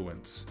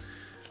influence.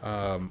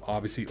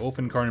 Obviously,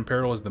 Ulfenkarn in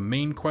Peril is the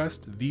main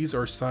quest. These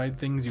are side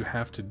things you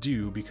have to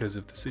do because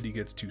if the city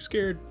gets too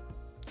scared,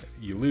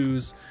 you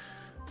lose.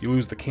 You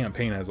lose the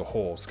campaign as a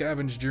whole.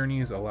 Scavenge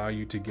journeys allow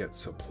you to get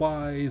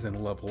supplies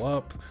and level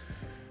up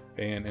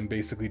and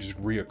basically just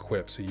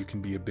re-equip so you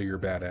can be a bigger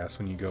badass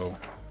when you go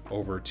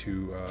over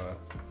to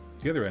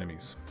the other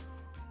enemies.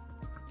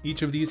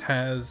 Each of these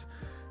has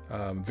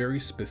very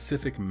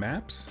specific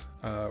maps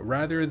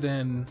rather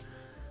than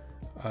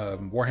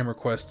Warhammer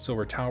Quest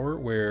Silver Tower,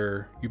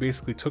 where you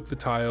basically took the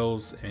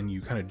tiles and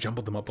you kind of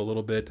jumbled them up a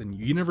little bit and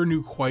you never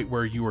knew quite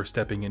where you were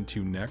stepping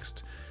into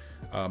next.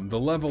 The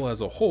level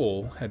as a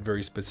whole had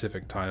very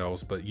specific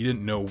tiles, but you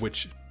didn't know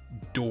which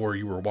door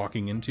you were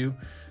walking into.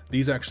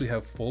 These actually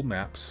have full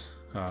maps,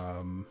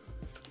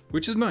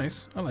 which is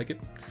nice. I like it.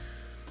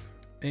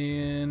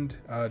 And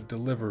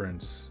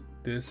Deliverance.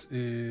 This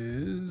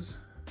is...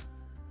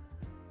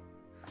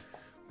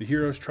 The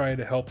heroes try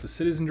to help the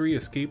citizenry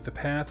escape the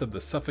path of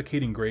the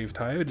suffocating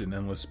Gravetide, an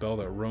endless spell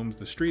that roams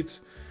the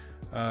streets.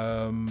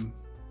 And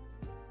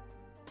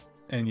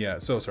yeah,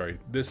 so sorry.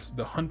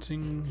 The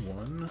hunting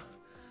one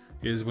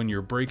is when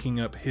you're breaking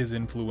up his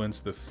influence.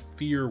 The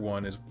fear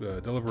one is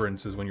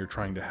Deliverance is when you're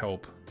trying to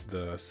help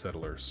the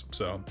settlers.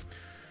 So,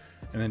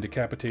 and then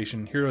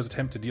Decapitation. Heroes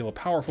attempt to deal a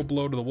powerful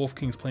blow to the Wolf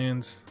King's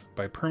plans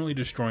by permanently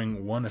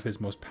destroying one of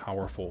his most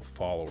powerful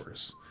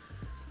followers.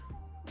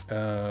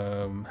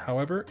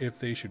 However, if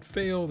they should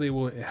fail, they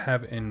will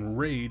have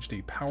enraged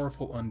a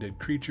powerful undead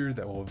creature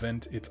that will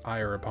vent its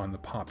ire upon the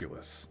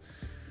populace.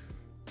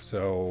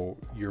 So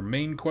your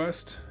main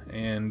quest,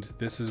 and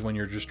this is when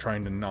you're just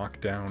trying to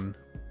knock down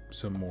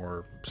some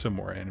more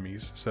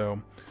enemies.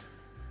 So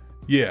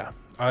yeah,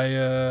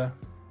 I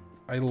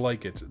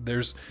like it. And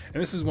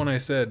this is when I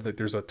said that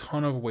there's a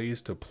ton of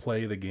ways to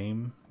play the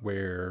game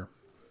where,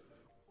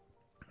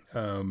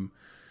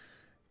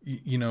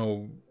 you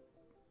know,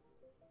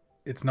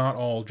 it's not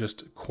all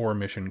just core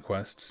mission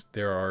quests.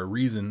 There are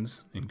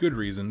reasons, and good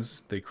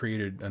reasons, they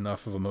created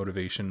enough of a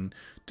motivation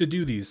to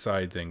do these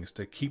side things,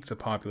 to keep the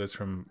populace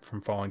from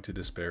falling to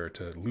despair,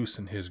 to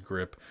loosen his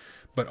grip.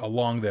 But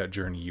along that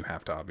journey, you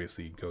have to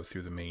obviously go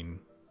through the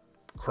main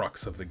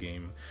crux of the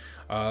game.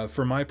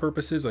 For my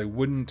purposes, I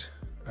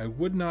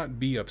would not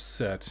be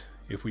upset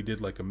if we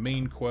did like a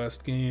main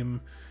quest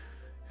game,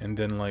 and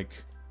then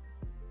like,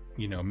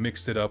 you know,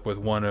 mixed it up with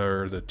one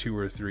or the two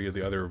or three of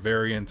the other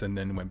variants and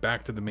then went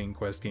back to the main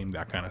quest game,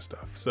 that kind of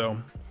stuff. So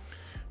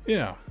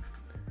yeah.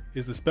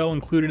 Is the spell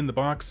included in the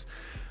box?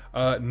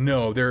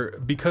 No,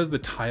 because the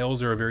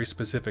tiles are a very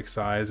specific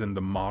size and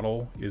the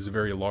model is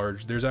very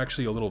large, there's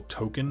actually a little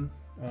token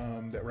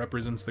that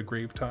represents the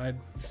Gravetide.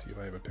 Let's see if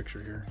I have a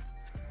picture here.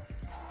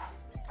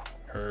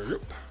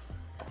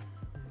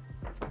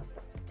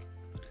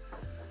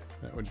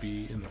 That would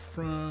be in the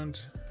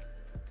front.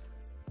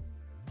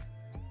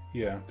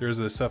 Yeah, there's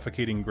a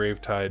suffocating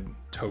Gravetide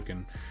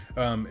token.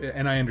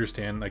 And I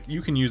understand, like,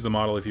 you can use the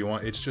model if you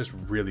want. It's just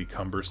really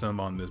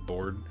cumbersome on this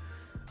board,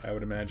 I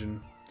would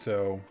imagine.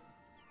 So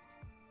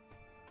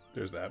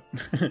there's that.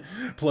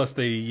 Plus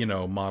they, you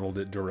know, modeled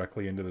it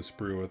directly into the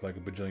sprue with like a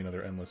bajillion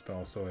other endless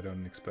spells, so I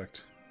don't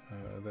expect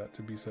that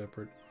to be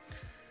separate.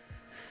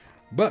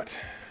 But,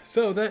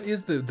 so that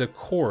is the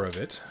core of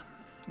it.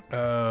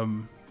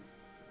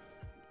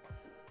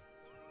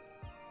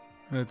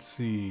 Let's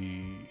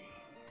see...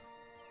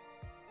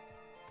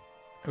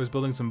 I was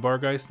building some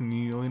Bargeist, and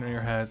the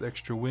Alienator has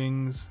extra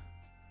wings.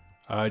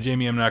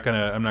 Jamie, I'm not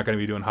gonna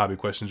be doing hobby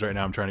questions right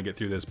now. I'm trying to get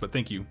through this, but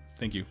thank you.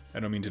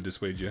 I don't mean to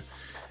dissuade you.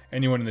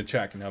 Anyone in the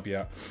chat can help you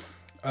out.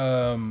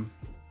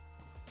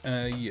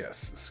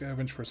 Yes,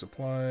 scavenge for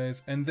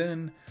supplies, and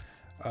then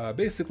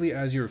basically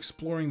as you're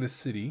exploring the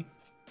city,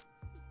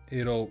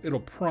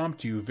 it'll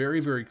prompt you very,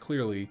 very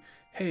clearly.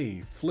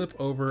 Hey, flip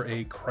over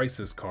a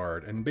crisis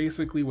card, and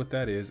basically what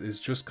that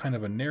is just kind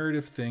of a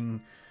narrative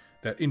thing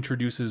that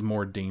introduces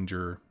more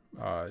danger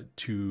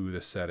to the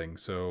setting.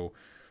 So,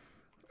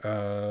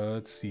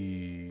 let's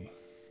see.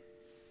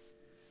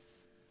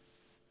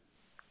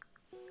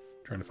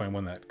 Trying to find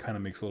one that kind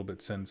of makes a little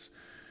bit sense.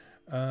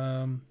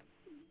 We'll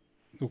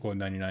go with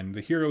 99.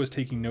 The hero is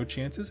taking no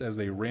chances as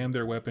they ram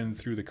their weapon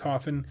through the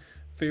coffin.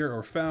 Fair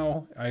or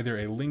foul, either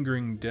a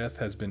lingering death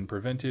has been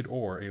prevented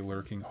or a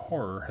lurking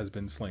horror has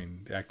been slain.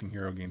 The acting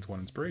hero gains 1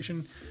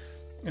 inspiration,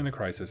 and the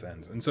crisis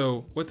ends. And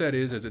so what that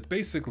is it's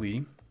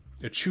basically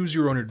a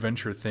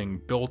choose-your-own-adventure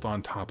thing built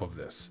on top of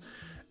this.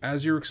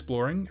 As you're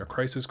exploring, a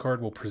crisis card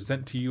will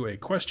present to you a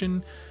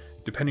question.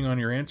 Depending on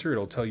your answer,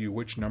 it'll tell you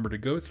which number to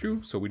go through.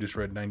 So we just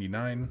read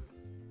 99.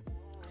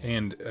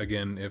 And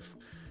again, if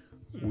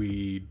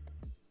we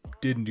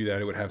didn't do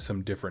that, it would have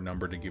some different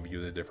number to give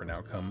you the different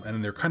outcome.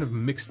 And they're kind of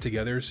mixed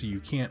together, so you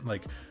can't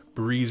like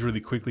breeze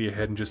really quickly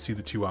ahead and just see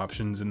the two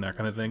options and that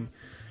kind of thing.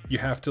 You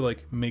have to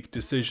like make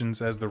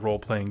decisions as the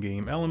role-playing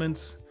game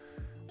elements.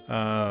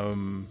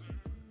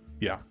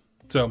 Yeah,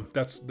 so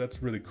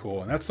that's really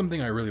cool, and that's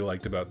something I really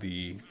liked about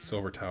the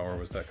Silver Tower,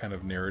 was that kind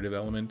of narrative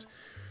element.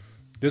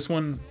 This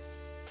one,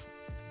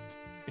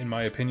 in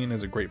my opinion,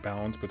 is a great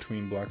balance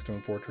between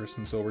Blackstone Fortress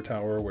and Silver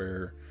Tower,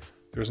 where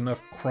there's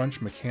enough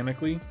crunch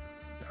mechanically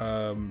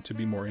to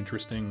be more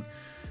interesting,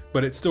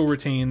 but it still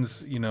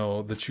retains, you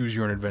know, the choose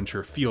your own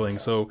adventure feeling.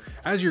 So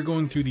as you're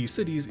going through these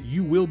cities,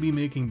 you will be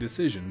making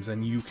decisions,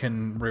 and you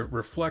can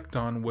reflect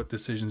on what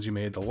decisions you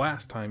made the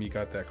last time you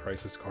got that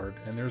crisis card,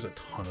 and there's a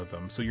ton of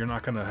them, so you're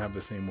not going to have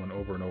the same one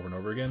over and over and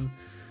over again.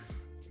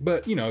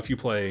 But, you know, if you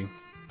play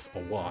a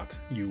lot,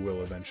 you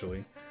will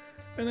eventually,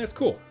 and that's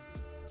cool.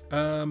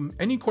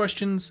 Any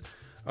questions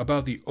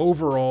about the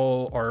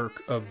overall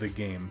arc of the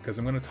game? Because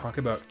I'm going to talk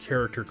about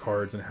character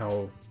cards and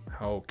how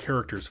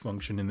characters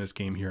function in this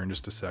game here in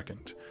just a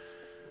second.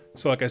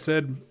 So like I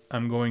said,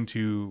 I'm going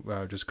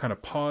to just kind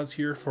of pause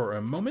here for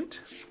a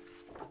moment,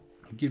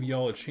 give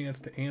y'all a chance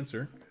to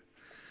answer.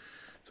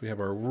 So we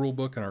have our rule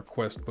book and our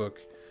quest book.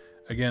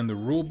 Again, the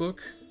rule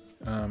book,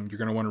 you're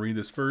going to want to read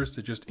this first.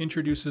 It just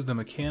introduces the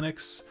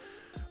mechanics.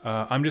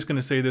 I'm just going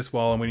to say this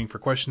while I'm waiting for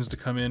questions to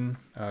come in,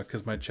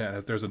 because my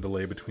chat, there's a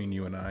delay between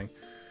you and I.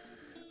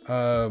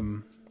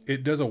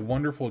 It does a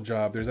wonderful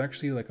job. There's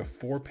actually like a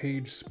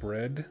 4-page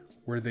spread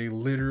where they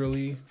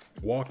literally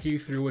walk you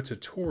through a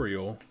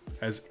tutorial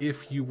as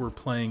if you were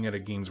playing at a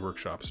Games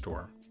Workshop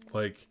store.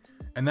 Like,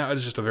 and that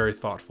was just a very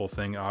thoughtful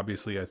thing.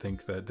 Obviously, I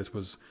think that this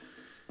was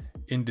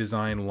in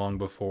design long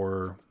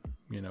before,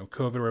 you know,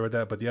 COVID or whatever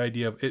that, but the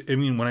idea of it, I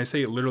mean, when I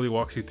say it literally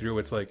walks you through,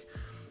 it's like,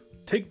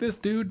 take this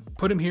dude,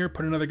 put him here,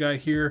 put another guy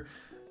here,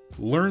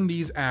 learn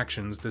these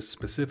actions, this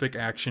specific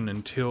action,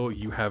 until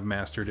you have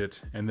mastered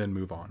it, and then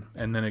move on.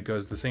 And then it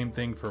goes the same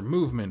thing for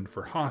movement,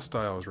 for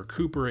hostiles,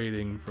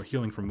 recuperating, for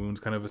healing from wounds,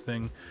 kind of a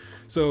thing.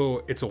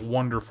 So it's a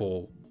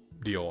wonderful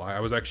deal.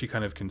 I was actually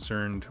kind of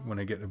concerned when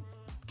I get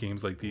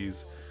games like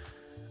these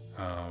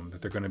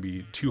that they're going to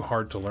be too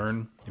hard to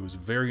learn. It was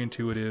very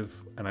intuitive,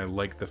 and I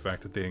like the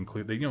fact that they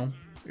include, you know,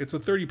 it's a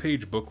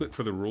 30-page booklet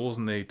for the rules,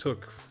 and they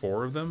took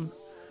 4 of them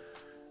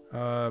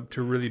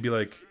to really be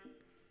like,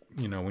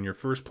 you know, when you're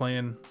first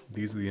playing,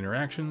 these are the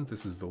interactions,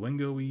 this is the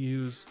lingo we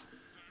use.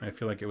 And I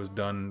feel like it was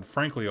done,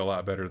 frankly, a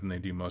lot better than they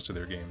do most of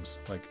their games.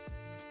 Like,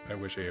 I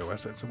wish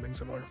AOS had something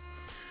similar.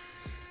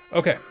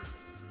 Okay.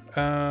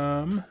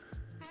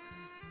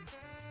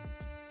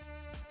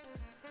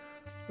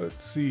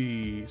 Let's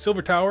see.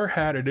 Silver Tower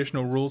had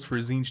additional rules for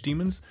Tzeentch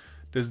demons.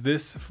 Does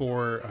this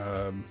for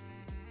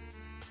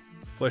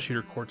Flesh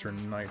Eater Courts or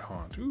Night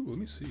Haunt? Ooh, let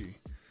me see.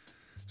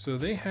 So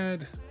they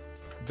had,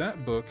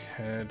 that book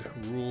had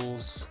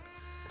rules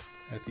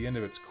at the end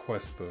of its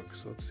quest book,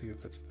 so let's see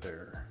if it's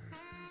there.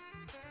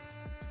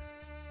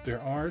 There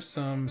are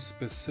some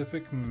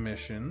specific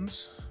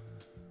missions,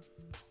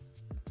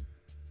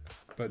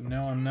 but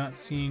no, I'm not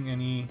seeing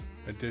any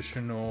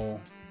additional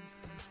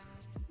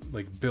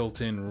like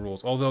built-in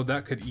rules, although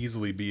that could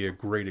easily be a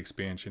great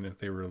expansion if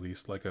they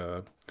released like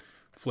a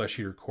Flesh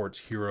Eater Courts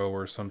hero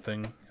or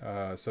something.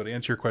 So to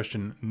answer your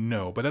question,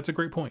 no, but that's a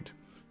great point.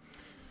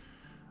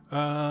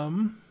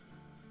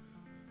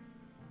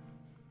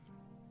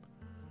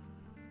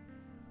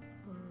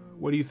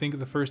 What do you think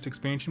the first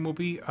expansion will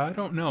be? I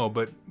don't know,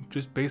 but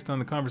just based on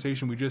the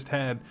conversation we just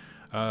had,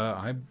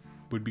 I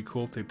would be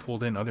cool if they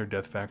pulled in other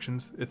death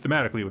factions.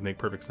 Thematically, it would make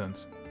perfect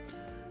sense.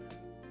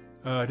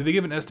 Did they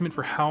give an estimate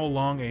for how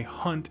long a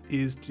hunt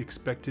is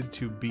expected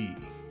to be?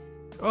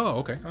 Oh,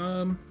 okay.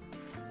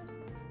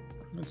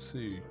 Let's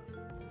see.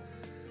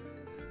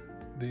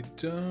 They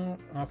don't,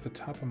 off the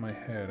top of my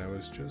head. I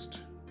was just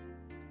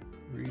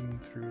reading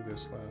through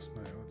this last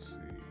night. Let's see.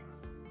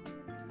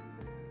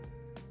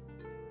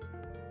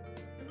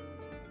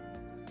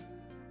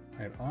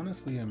 I'd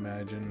honestly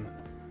imagine,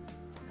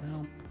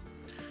 well,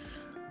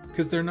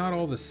 because they're not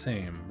all the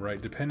same,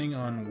 right? Depending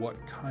on what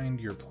kind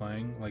you're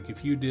playing. Like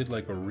if you did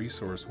like a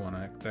resource one,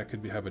 that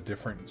could have a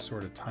different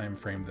sort of time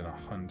frame than a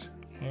hunt.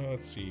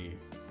 Let's see.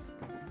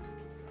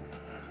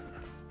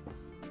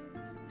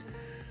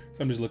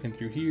 So I'm just looking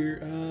through here.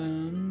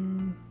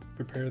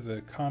 Prepare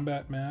the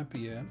combat map.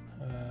 Yeah.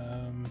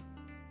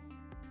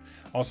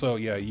 Also,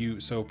 yeah. You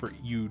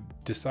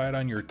decide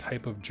on your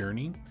type of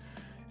journey,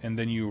 and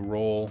then you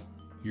roll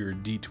your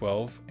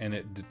D12, and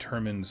it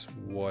determines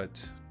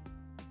what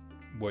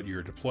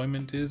your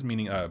deployment is,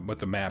 meaning what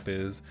the map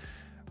is,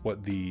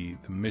 what the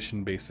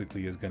mission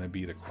basically is going to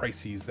be, the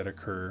crises that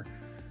occur.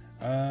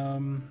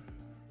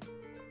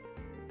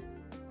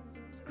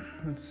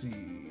 Let's see.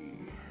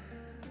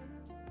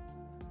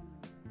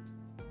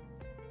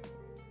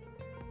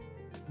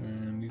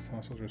 When these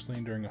hostiles are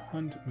slain during a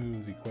hunt,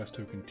 move the quest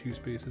token 2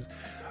 spaces.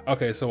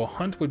 Okay, so a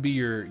hunt would be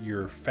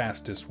your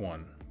fastest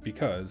one,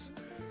 because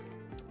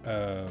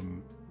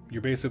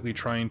you're basically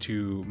trying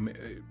to,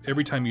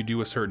 every time you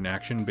do a certain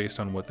action based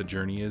on what the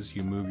journey is,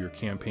 you move your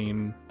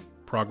campaign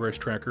progress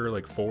tracker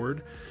like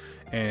forward,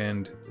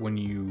 and when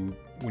you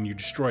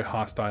destroy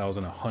hostiles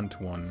in a hunt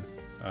one,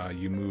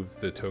 you move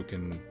the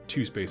token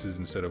 2 spaces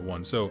instead of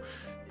 1. So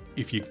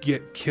if you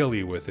get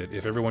killy with it,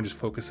 if everyone just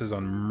focuses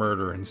on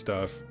murder and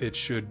stuff, it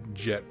should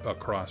jet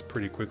across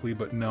pretty quickly.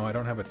 But no, I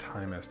don't have a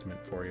time estimate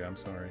for you. I'm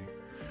sorry.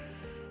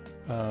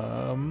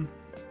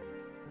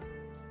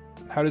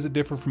 How does it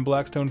differ from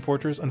Blackstone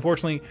Fortress?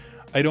 Unfortunately,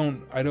 I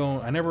don't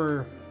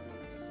know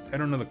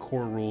the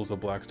core rules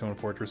of Blackstone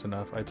Fortress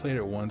enough. I played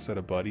it once at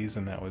a buddy's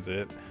and that was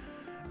it.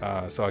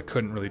 So I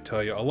couldn't really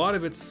tell you. A lot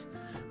of it's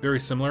very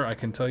similar. I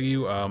can tell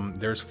you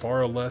there's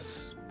far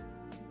less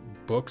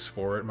books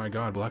for it. My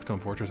god, Blackstone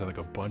Fortress had like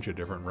a bunch of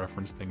different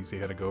reference things you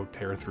had to go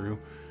tear through.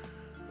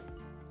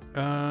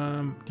 Do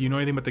you know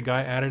anything about the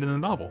guy added in the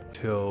novel?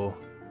 Till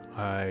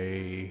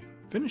I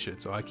finish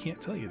it, so I can't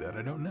tell you that.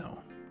 I don't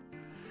know.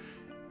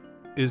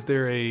 Is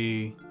there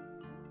a...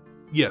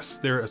 Yes,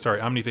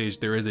 Omniphage,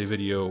 there is a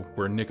video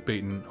where Nick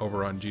Baton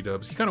over on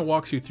G-Dubs, he kind of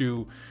walks you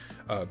through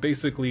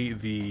basically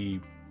the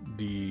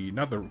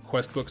not the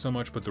quest book so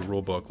much, but the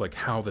rule book, like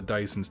how the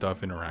dice and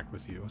stuff interact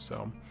with you.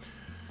 So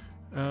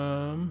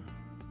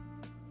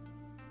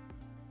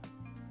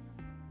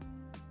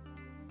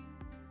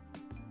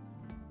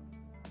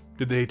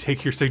did they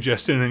take your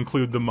suggestion and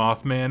include the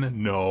Mothman?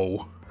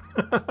 No.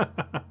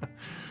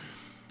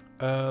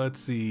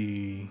 Let's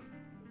see.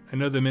 I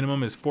know the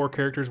minimum is 4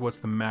 characters. What's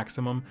the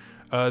maximum?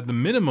 The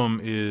minimum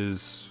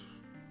is...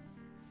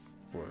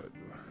 What?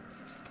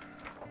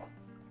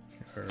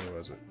 Where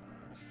was it?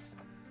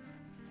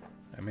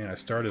 I mean, I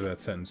started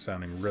that sentence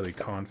sounding really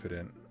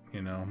confident.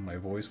 You know, my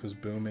voice was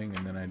booming,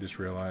 and then I just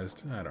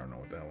realized, I don't know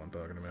what the hell I'm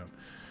talking about.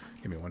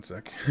 Give me 1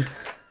 sec.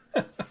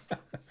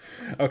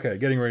 Okay,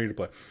 getting ready to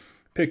play.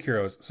 Pick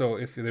heroes. So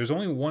if there's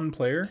only 1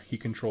 player, he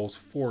controls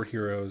 4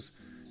 heroes,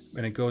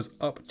 and it goes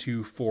up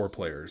to 4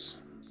 players.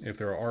 If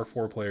there are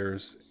 4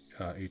 players,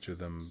 each of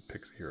them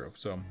picks a hero.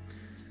 So,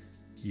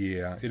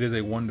 yeah, it is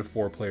a 1 to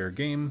 4 player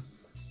game.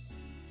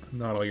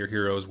 Not all your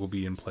heroes will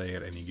be in play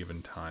at any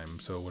given time.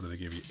 So what do they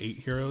give you? 8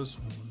 heroes?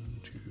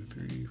 1, 2,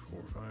 3, 4,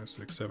 5,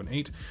 6, 7,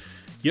 8.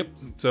 Yep,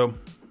 so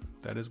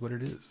that is what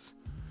it is.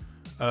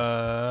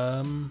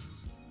 Well,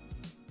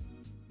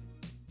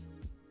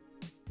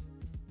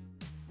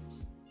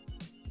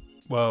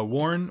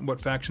 Warren,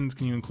 what factions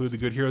can you include the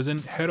good heroes in?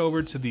 Head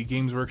over to the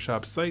Games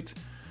Workshop site.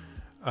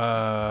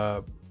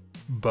 But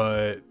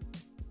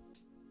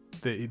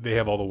they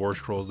have all the war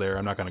scrolls there.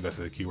 I'm not going to go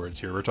through the keywords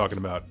here. We're talking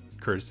about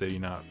Curse City,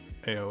 not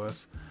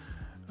AOS.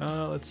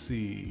 Let's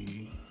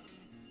see.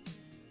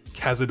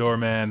 Cazador,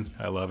 man.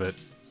 I love it.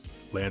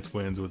 Lance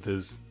wins with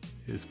his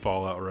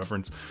Fallout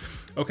reference.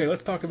 Okay,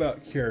 let's talk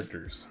about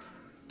characters.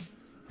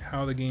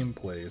 How the game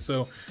plays.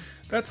 So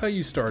that's how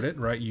you start it,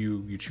 right?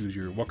 You choose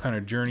what kind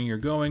of journey you're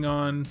going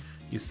on.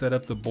 You set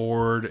up the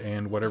board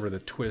and whatever the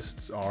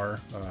twists are.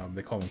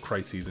 They call them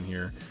crises in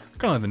here.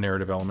 Kind of like the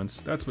narrative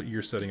elements. That's what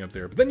you're setting up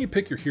there. But then you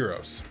pick your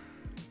heroes.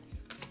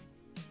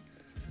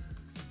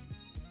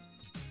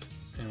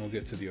 And we'll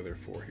get to the other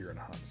 4 here in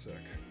a hot sec.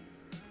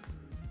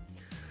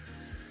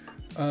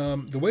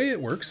 The way it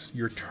works,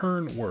 your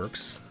turn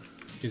works,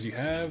 is you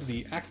have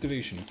the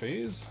activation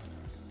phase.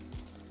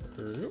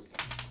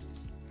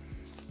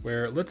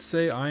 Where, let's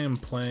say I am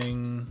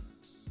playing...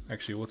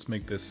 Actually, let's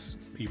make this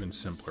even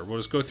simpler. We'll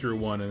just go through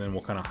one and then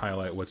we'll kind of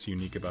highlight what's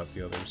unique about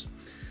the others.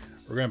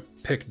 We're going to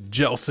pick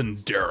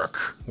Jelson Derrick.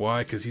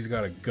 Why? Because he's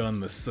got a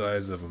gun the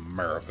size of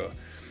America.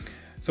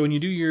 So when you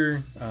do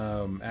your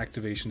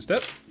activation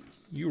step,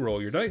 you roll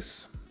your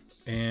dice.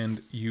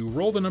 And you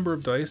roll the number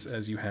of dice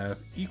as you have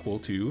equal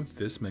to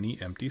this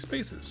many empty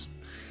spaces.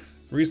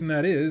 The reason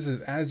that is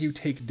as you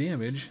take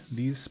damage,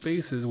 these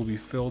spaces will be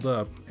filled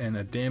up and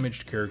a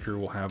damaged character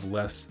will have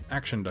less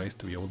action dice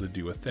to be able to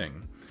do a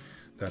thing.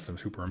 That's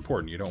super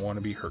important. You don't want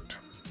to be hurt.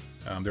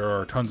 There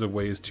are tons of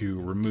ways to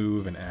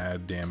remove and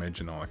add damage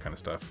and all that kind of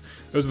stuff.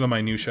 Those are the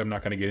minutiae I'm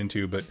not going to get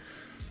into, but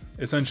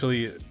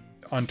essentially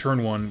on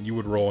turn 1 you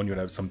would roll and you would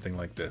have something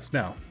like this.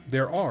 Now,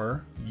 there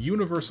are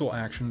universal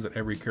actions that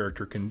every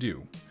character can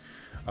do.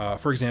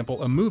 For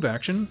example, a move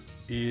action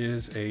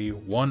is a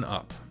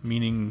 1-up,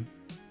 meaning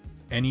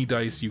any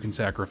dice you can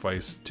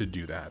sacrifice to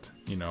do that.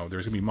 You know,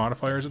 there's going to be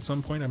modifiers at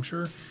some point, I'm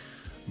sure,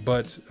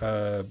 but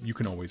you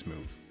can always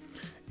move.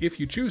 If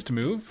you choose to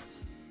move,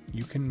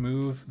 you can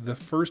move the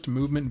first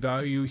movement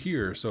value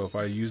here. So if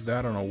I use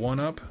that on a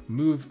 1-up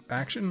move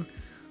action,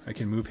 I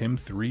can move him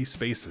 3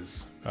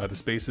 spaces. The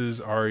spaces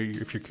are,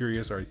 if you're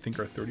curious, I think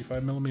are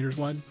 35 millimeters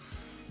wide.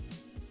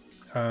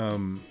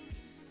 And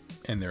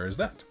there is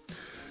that.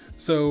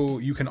 So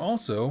you can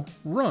also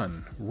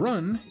run.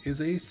 Run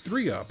is a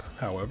 3-up,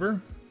 however,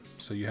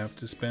 so you have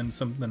to spend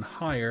something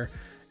higher,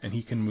 and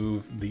he can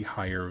move the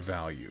higher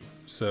value.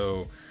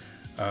 So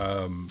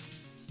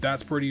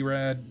that's pretty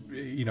rad.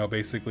 You know,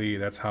 basically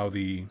that's how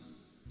the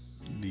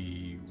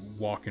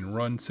walk and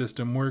run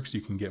system works.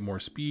 You can get more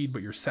speed,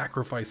 but you're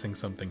sacrificing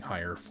something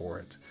higher for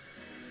it.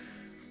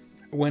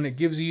 When it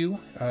gives you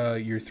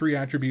your 3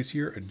 attributes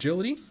here,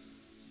 agility,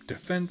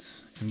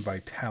 defense, and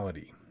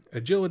vitality.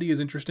 Agility is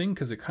interesting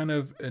because it kind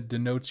of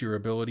denotes your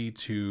ability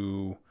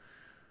to...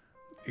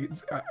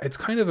 It's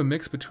kind of a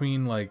mix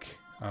between like...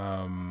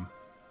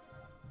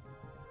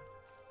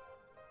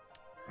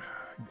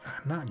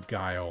 not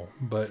guile,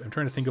 but I'm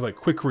trying to think of like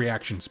quick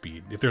reaction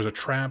speed. If there's a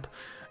trap,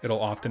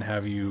 it'll often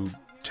have you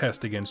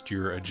test against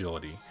your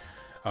agility.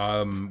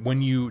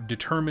 When you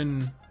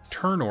determine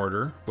turn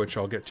order, which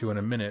I'll get to in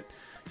a minute,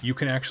 you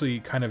can actually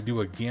kind of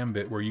do a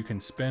gambit where you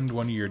can spend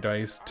one of your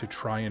dice to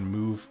try and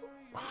move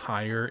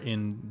higher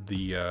in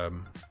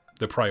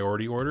the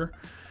priority order,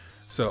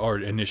 or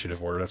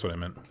initiative order. That's what I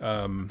meant.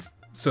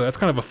 So that's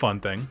kind of a fun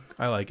thing.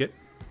 I like it.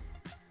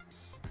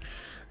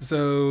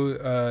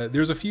 So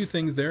there's a few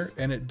things there,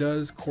 and it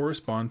does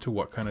correspond to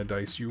what kind of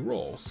dice you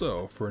roll.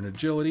 So for an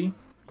agility,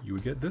 you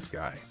would get this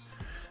guy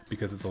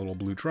because it's a little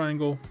blue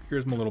triangle.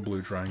 Here's my little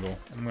blue triangle.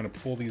 I'm going to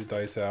pull these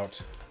dice out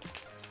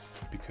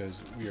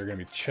because we are going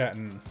to be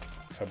chatting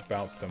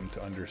about them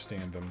to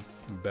understand them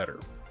better.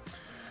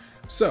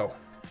 So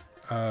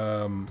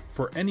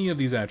for any of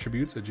these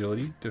attributes,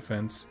 agility,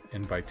 defense,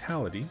 and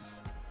vitality,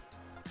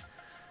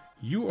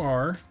 you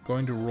are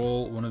going to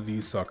roll one of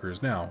these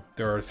suckers. Now,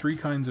 there are 3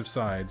 kinds of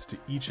sides to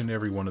each and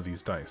every one of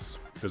these dice.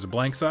 There's a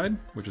blank side,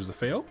 which is a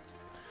fail.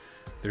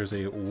 There's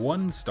a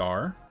 1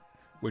 star,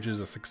 which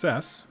is a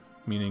success,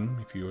 meaning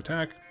if you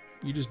attack,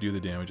 you just do the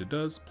damage it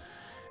does.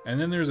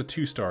 And then there's a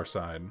 2-star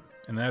side,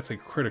 and that's a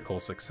critical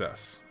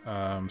success.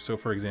 So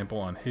for example,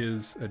 on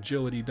his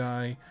agility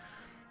die,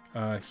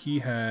 he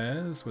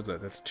has, what's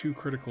that? That's 2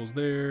 criticals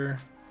there,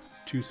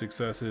 2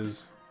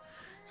 successes.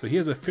 So he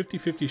has a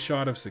 50-50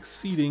 shot of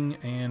succeeding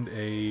and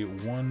a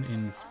 1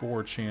 in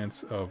 4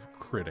 chance of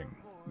critting,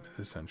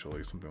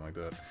 essentially, something like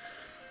that.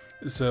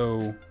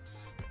 So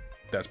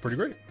that's pretty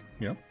great,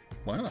 you know,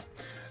 why not?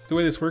 The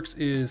way this works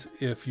is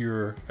if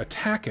you're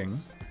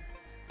attacking,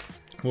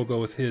 we'll go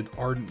with his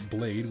Ardent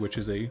Blade, which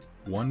is a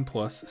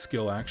 1+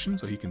 skill action,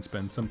 so he can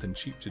spend something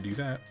cheap to do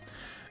that.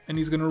 And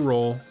he's going to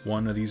roll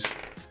one of these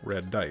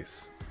red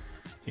dice.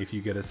 If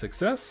you get a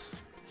success,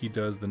 he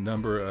does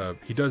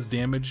he does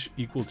damage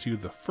equal to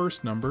the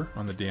first number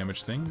on the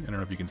damage thing. I don't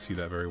know if you can see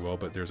that very well,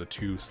 but there's a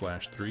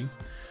 2/3.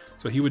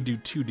 So he would do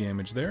 2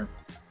 damage there.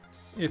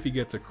 If he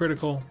gets a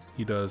critical,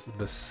 he does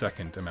the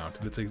second amount.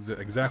 That's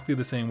exactly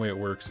the same way it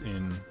works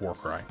in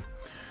Warcry,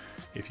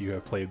 if you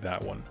have played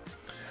that one.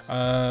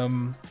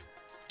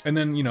 And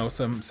then, you know,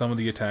 some of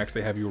the attacks,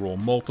 they have you roll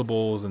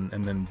multiples,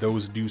 and then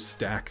those do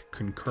stack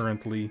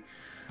concurrently.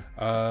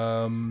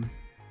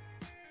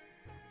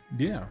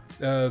 Yeah,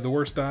 the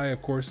worst die,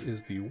 of course,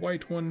 is the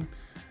white one.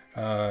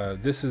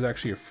 This is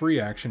actually a free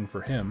action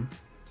for him.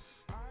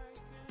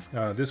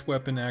 This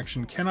weapon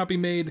action cannot be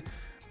made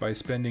by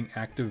spending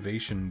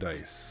activation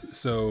dice.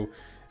 So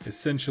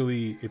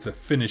essentially, it's a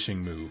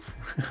finishing move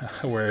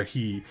where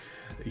he's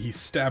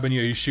stabbing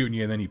you, he's shooting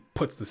you, and then he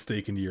puts the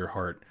stake into your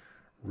heart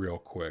real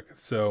quick.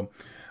 So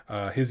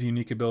his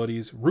unique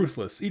abilities: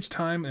 Ruthless. Each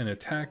time an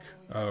attack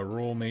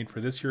roll made for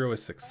this hero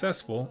is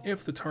successful,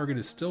 if the target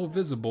is still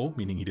visible,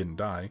 meaning he didn't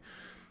die,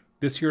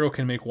 this hero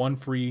can make 1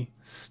 free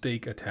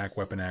stake attack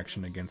weapon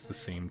action against the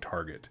same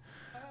target.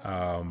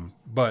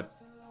 But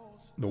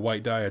the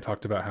white die, I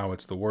talked about how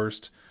it's the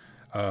worst.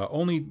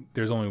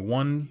 There's only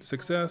 1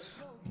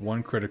 success,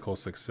 1 critical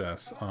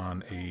success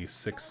on a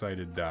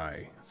 6-sided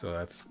die. So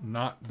that's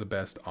not the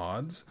best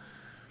odds.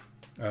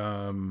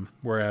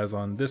 Whereas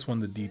on this one,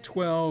 the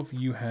D12,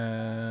 you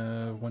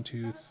have 1,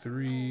 2,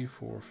 3,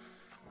 4, 1,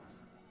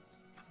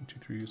 2,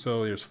 3.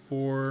 So there's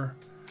 4.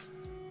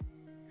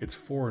 It's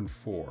 4 and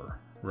 4,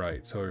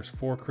 right? So there's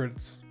 4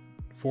 crits,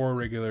 4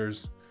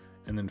 regulars,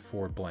 and then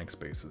 4 blank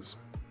spaces.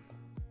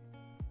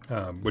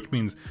 Which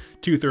means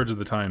 2/3 of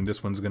the time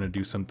this one's going to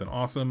do something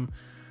awesome.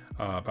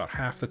 About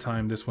half the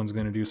time this one's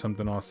going to do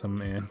something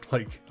awesome, and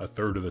like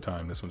 1/3 of the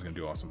time this one's going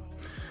to do awesome.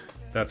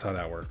 That's how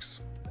that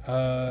works.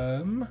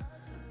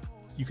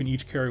 You can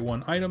each carry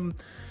 1 item,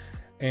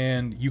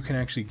 and you can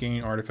actually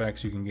gain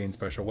artifacts. You can gain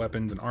special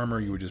weapons and armor.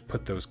 You would just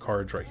put those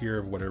cards right here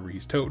of whatever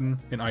he's toting.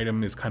 An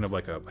item is kind of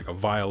like a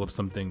vial of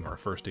something, or a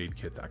first aid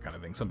kit, that kind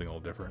of thing, something a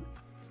little different.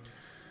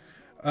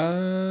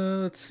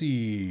 Let's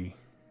see.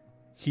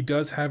 He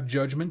does have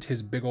Judgment,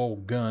 his big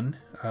old gun.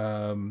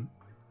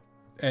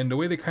 And the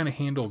way they kind of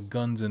handle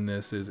guns in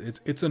this is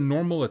it's a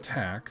normal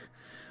attack,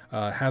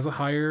 has a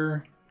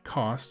higher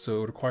cost, so it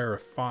would require a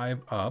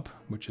 5 up,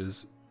 which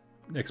is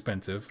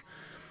expensive.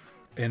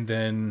 And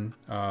then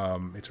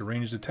it's a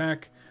ranged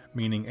attack,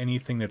 meaning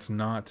anything that's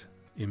not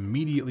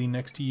immediately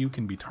next to you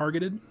can be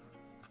targeted.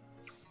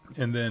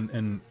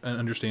 And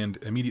understand,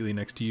 immediately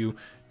next to you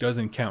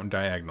doesn't count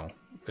diagonal.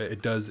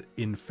 It does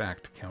in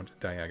fact count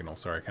diagonal.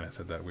 Sorry, I kind of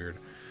said that weird.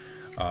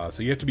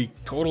 So you have to be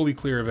totally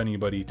clear of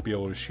anybody to be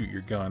able to shoot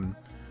your gun.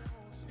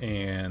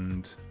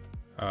 And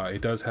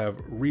it does have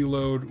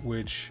reload,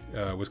 which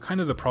was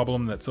kind of the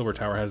problem that Silver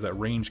Tower has, that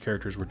ranged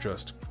characters were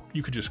just,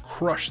 you could just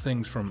crush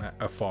things from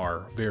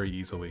afar very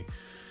easily.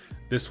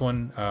 This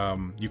one,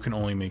 you can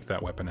only make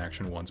that weapon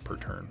action once per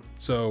turn.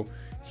 So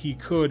he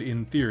could,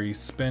 in theory,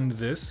 spend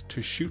this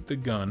to shoot the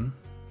gun,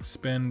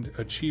 spend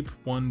a cheap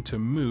one to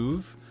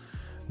move,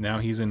 Now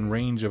he's in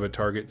range of a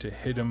target to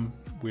hit him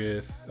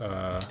with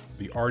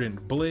the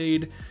Ardent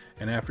Blade,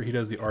 and after he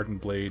does the Ardent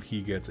Blade,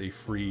 he gets a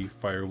free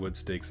Firewood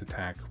Stakes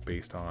attack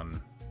based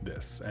on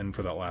this. And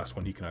for that last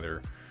one, he can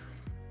either...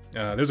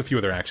 there's a few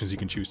other actions you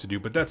can choose to do,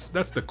 but that's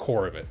the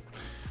core of it.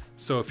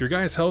 So if your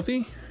guy's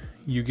healthy,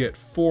 you get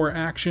 4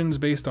 actions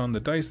based on the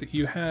dice that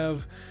you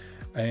have,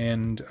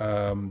 and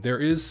there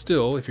is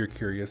still, if you're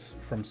curious,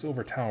 from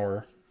Silver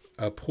Tower,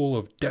 a pool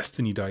of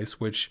Destiny dice,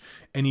 which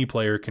any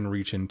player can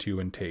reach into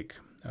and take.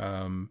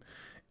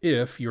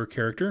 If your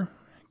character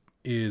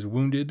is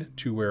wounded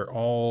to where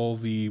all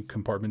the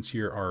compartments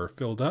here are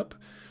filled up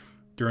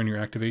during your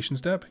activation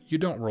step, you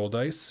don't roll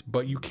dice,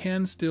 but you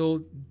can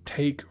still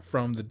take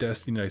from the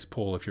Destiny dice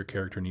pool if your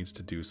character needs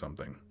to do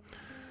something.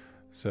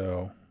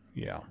 So,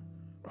 yeah.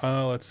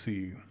 Let's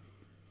see.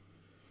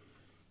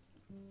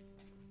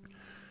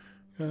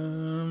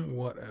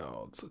 What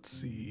else? Let's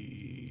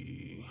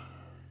see.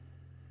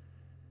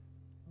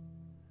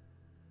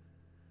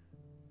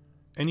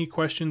 Any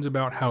questions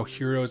about how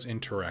heroes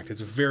interact?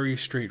 It's very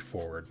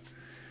straightforward.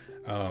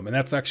 And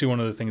that's actually one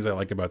of the things I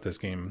like about this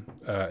game,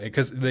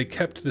 because they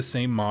kept the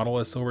same model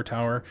as Silver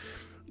Tower.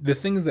 The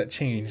things that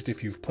changed,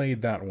 if you've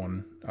played that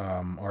one,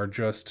 are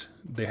just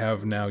they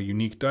have now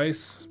unique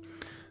dice.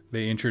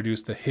 They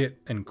introduced the hit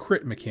and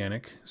crit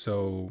mechanic,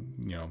 so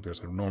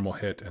there's a normal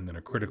hit and then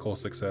a critical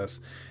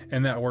success,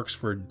 and that works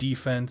for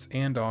defense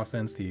and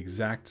offense the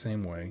exact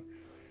same way.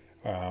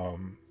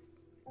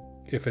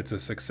 If it's a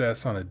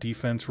success on a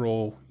defense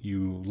roll,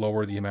 you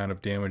lower the amount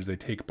of damage they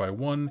take by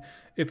 1.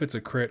 If it's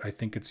a crit, I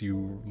think it's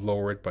you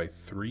lower it by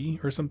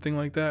 3 or something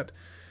like that.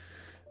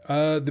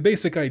 The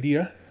basic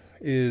idea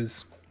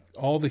is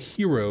all the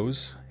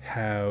heroes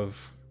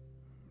have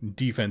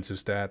defensive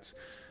stats.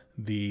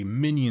 The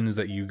minions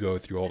that you go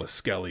through, all the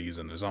skellies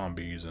and the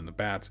zombies and the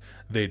bats,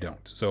 they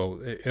don't.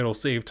 So it'll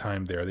save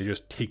time there. They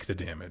just take the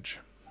damage.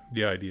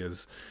 The idea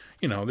is,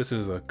 this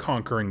is a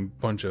conquering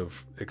bunch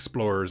of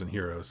explorers and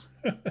heroes.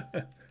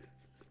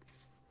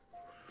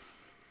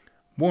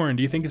 Warren,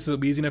 do you think this will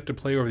be easy enough to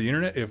play over the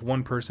internet if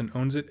one person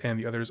owns it and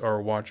the others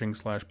are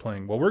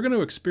watching/playing? Well, we're going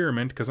to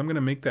experiment because I'm going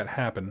to make that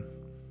happen.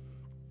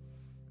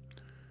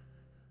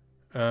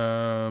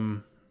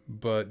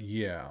 But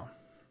yeah.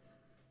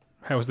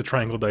 How is the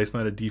triangle dice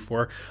not a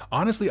D4?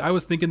 Honestly, I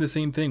was thinking the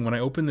same thing. When I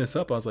opened this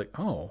up, I was like,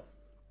 oh,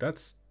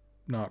 that's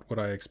not what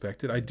I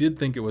expected. I did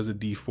think it was a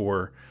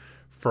D4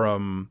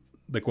 from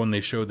like when they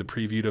showed the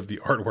preview of the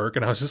artwork,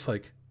 and I was just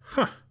like,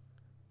 huh,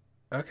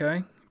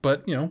 okay.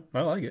 But,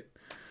 I like it.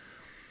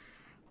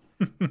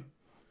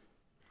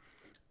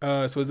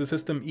 So is the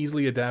system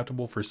easily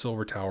adaptable for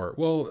Silver Tower?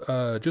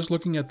 Well, just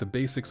looking at the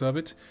basics of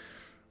it,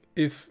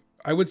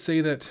 I would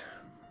say that,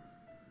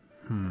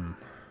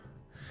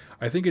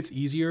 I think it's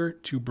easier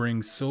to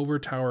bring Silver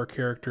Tower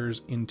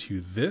characters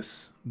into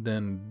this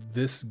than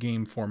this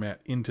game format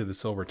into the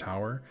Silver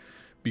Tower,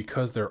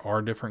 because there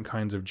are different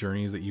kinds of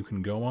journeys that you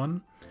can go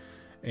on.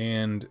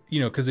 And,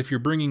 because if you're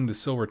bringing the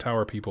Silver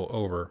Tower people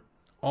over,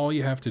 all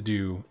you have to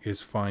do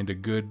is find a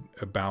good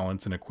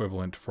balance and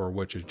equivalent for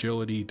which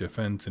agility,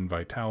 defense, and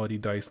vitality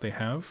dice they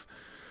have.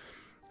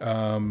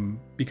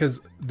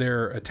 Because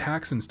their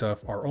attacks and stuff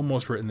are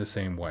almost written the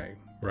same way.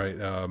 Right,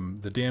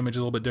 the damage is a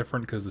little bit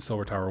different because the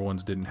Silver Tower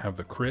ones didn't have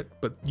the crit,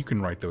 but you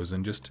can write those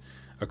in. Just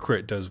a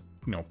crit does,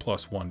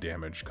 +1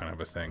 damage kind of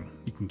a thing.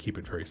 You can keep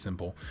it very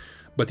simple.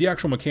 But the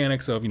actual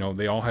mechanics of,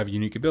 they all have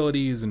unique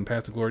abilities and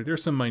Path to Glory,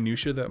 there's some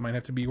minutia that might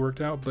have to be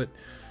worked out, but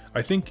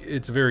I think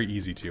it's very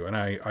easy to. And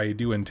I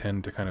do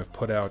intend to kind of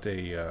put out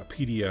a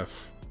PDF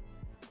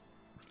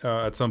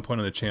at some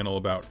point on the channel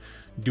about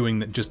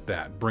doing just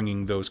that,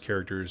 bringing those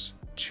characters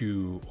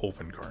to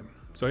Ulfenkarn.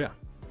 So yeah.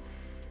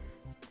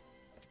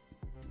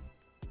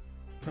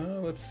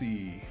 Let's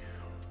see.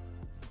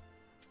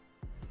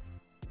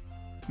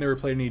 Never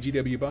played any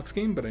GW box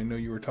game, but I know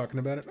you were talking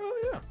about it.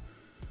 Oh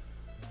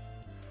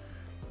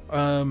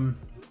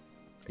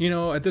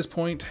yeah. At this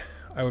point,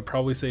 I would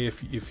probably say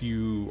if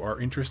you are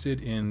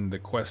interested in the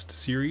Quest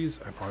series,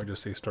 I'd probably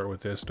just say start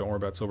with this. Don't worry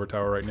about Silver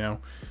Tower right now.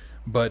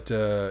 But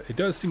it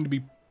does seem to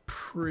be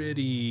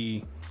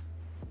pretty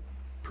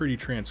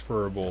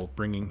transferable,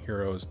 bringing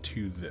heroes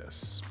to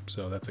this.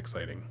 So that's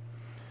exciting.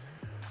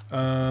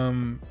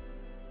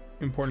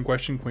 Important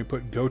question, can we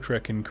put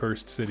Gotrek in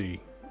Cursed City?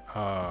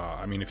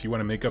 I mean, if you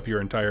want to make up your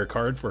entire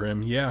card for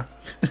him, yeah.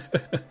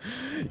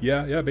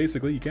 yeah,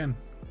 basically you can.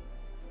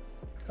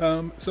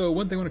 So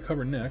one thing I want to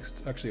cover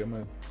next, actually I'm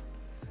going to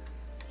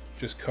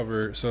just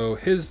cover, so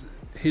his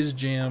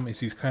jam is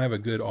he's kind of a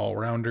good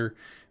all-rounder.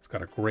 He's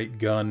got a great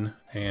gun,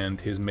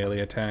 and his melee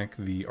attack,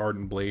 the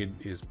Ardent Blade,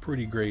 is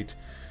pretty great.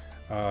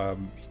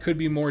 He could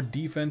be more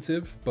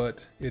defensive,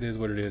 but it is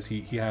what it is.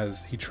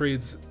 He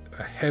trades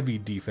a heavy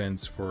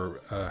defense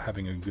for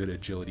having a good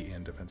agility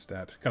and defense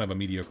stat. Kind of a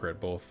mediocre at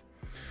both.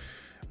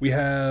 We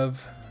have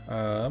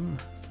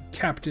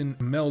Captain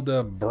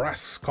Melda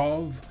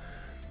Braskov,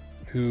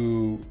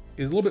 who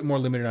is a little bit more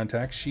limited on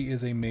attack. She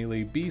is a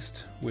melee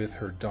beast with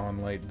her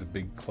Dawnlight, the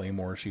big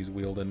claymore she's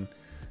wielding.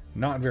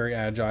 Not very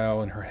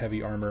agile in her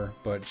heavy armor,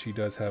 but she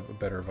does have a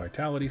better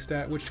vitality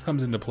stat, which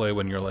comes into play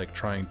when you're like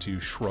trying to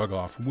shrug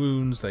off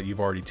wounds that you've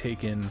already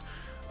taken,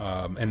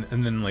 and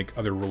then like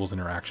other rules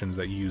interactions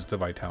that use the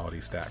vitality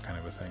stat kind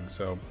of a thing.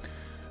 So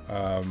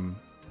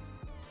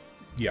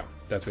yeah,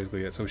 that's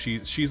basically it. So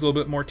she's a little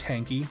bit more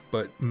tanky,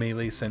 but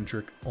melee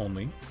centric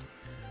only.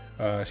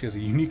 She has a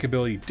unique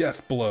ability,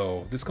 Death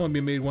Blow. This can only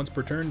be made once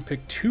per turn.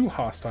 Pick 2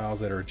 hostiles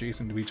that are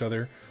adjacent to each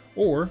other,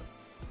 or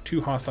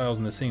 2 hostiles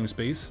in the same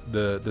space.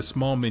 The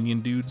small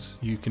minion dudes,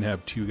 you can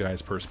have 2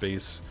 guys per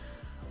space.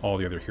 All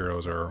the other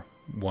heroes are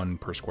 1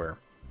 per square.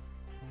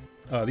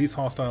 These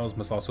hostiles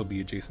must also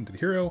be adjacent to the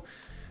hero.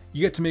 You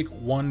get to make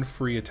 1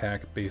 free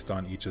attack based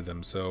on each of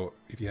them. So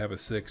if you have a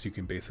 6, you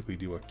can basically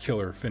do a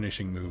killer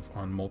finishing move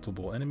on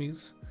multiple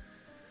enemies.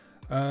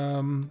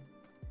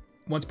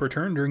 Once per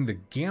turn, during the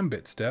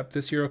Gambit step,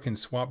 this hero can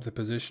swap the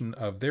position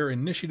of their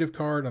initiative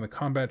card on the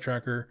combat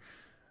tracker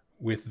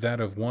with that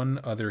of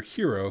one other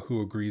hero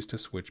who agrees to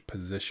switch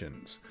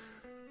positions.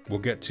 We'll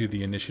get to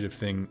the initiative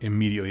thing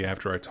immediately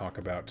after I talk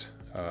about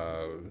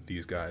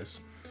these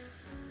guys.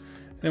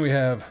 Then we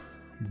have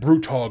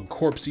Brutog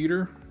Corpse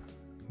Eater,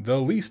 the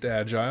least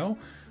agile,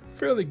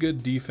 fairly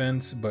good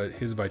defense, but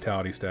his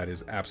vitality stat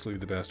is absolutely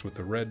the best with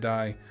the red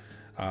die.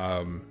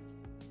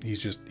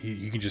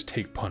 You can just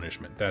take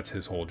punishment. That's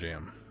his whole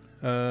jam.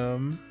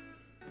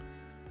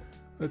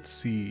 Let's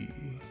see.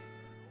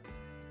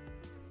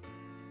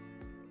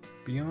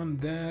 Beyond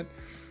that,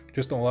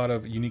 just a lot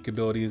of unique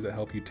abilities that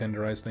help you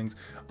tenderize things.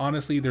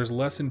 Honestly, there's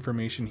less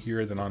information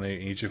here than on an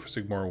Age of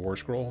Sigmar War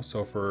Scroll.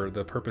 So for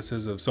the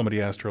purposes of,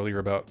 somebody asked earlier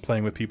about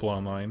playing with people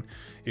online,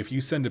 if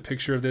you send a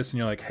picture of this and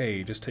you're like,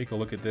 hey, just take a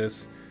look at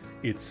this,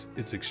 it's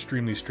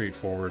extremely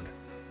straightforward.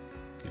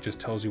 It just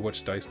tells you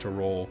which dice to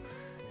roll,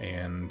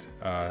 and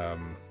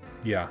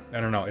yeah,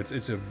 I don't know,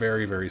 it's a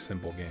very, very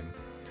simple game.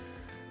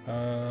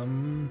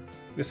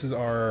 This is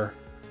our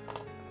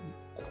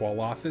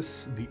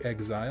Qualathis the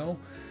Exile.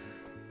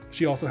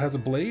 She also has a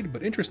blade,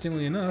 but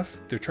interestingly enough,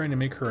 they're trying to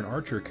make her an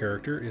archer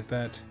character, is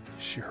that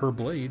her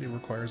blade, it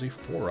requires a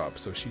 4-up,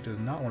 so she does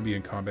not want to be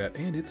in combat,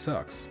 and it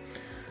sucks.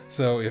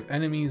 So if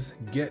enemies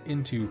get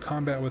into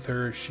combat with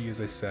her, she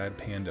is a sad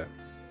panda.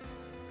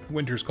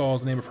 Winter's Call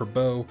is the name of her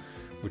bow,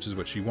 which is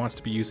what she wants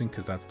to be using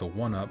because that's the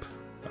 1-up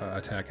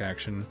attack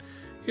action.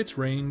 It's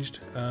ranged.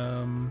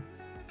 When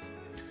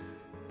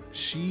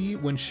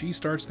she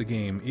starts the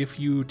game, if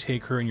you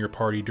take her in your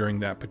party during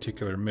that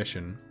particular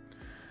mission,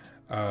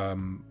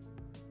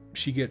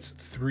 she gets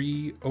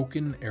 3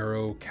 Oaken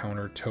Arrow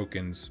counter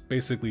tokens.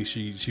 Basically,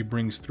 she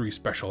brings 3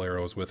 special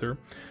arrows with her.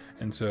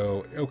 And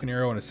so, Oaken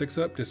Arrow and a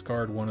 6-up,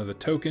 discard 1 of the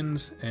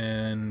tokens,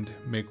 and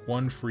make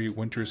 1 free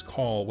Winter's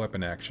Call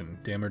weapon action.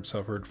 Damage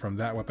suffered from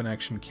that weapon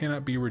action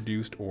cannot be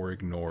reduced or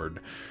ignored.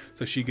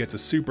 So she gets a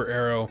super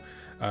arrow.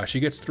 She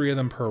gets 3 of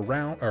them per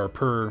round, or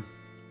per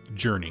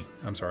journey,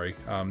 I'm sorry.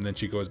 Then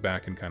she goes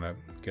back and kind of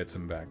gets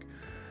them back.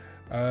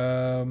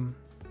 Yeah,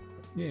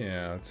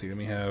 let's see, then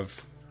we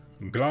have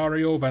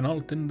Glario Van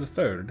Alten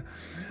III.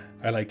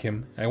 I like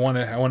him. I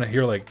wanna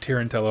hear like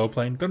Tarantello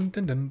playing. Dun,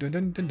 dun, dun, dun,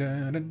 dun, dun,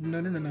 dun, dun,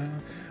 dun, dun, dun.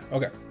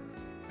 Okay.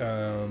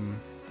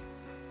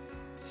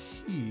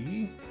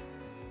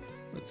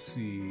 Let's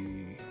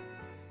see.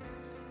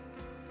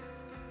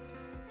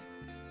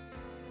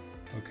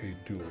 Okay,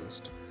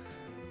 Duelist.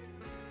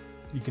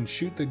 You can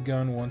shoot the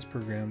gun once per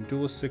round.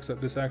 Duelist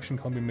 6-up. This action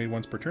can be made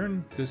once per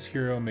turn. This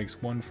hero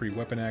makes 1 free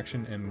weapon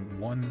action and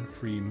 1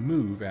 free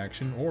move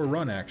action or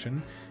run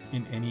action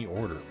in any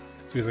order.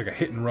 So he's like a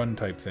hit and run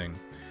type thing.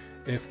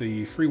 If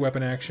the free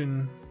weapon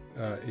action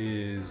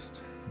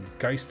is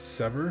Geist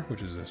Sever,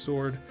 which is a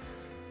sword,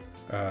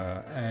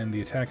 and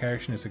the attack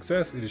action is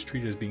success, it is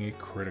treated as being a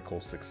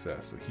critical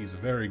success. So he's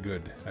very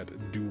good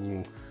at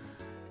duel,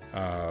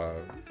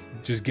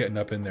 just getting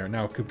up in there.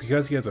 Now,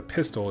 because he has a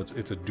pistol,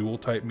 it's a dual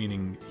type,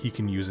 meaning he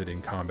can use it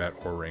in combat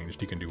or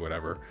ranged. He can do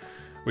whatever,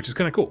 which is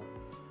kind of cool.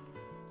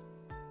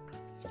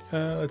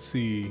 Let's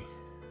see.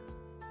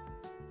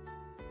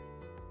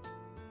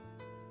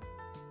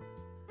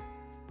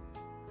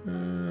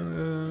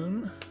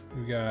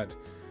 We got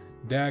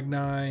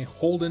Dagnai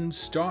Holden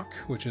Stock,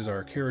 which is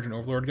our Carriage and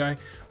Overlord guy.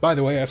 By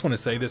the way, I just want to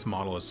say this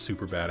model is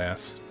super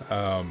badass.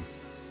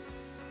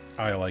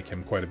 I like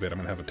him quite a bit. I'm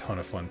gonna have a ton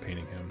of fun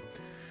painting him.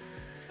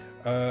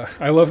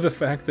 I love the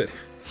fact that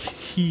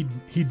he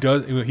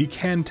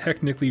can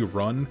technically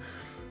run,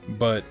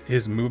 but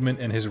his movement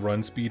and his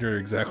run speed are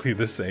exactly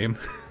the same.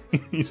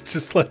 He's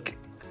just like,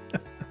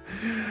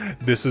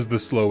 this is the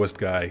slowest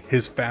guy.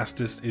 His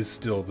fastest is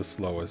still the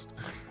slowest.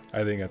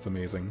 I think that's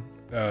amazing.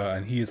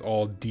 And he is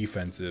all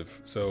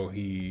defensive, so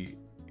he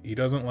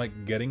doesn't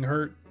like getting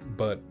hurt,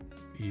 but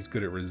he's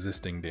good at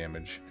resisting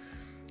damage.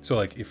 So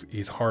like, if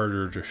he's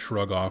harder to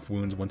shrug off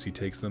wounds once he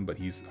takes them, but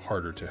he's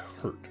harder to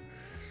hurt.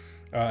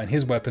 And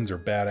his weapons are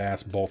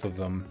badass, both of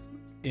them,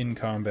 in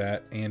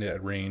combat and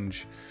at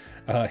range.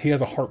 He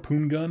has a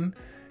harpoon gun,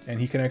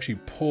 and he can actually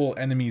pull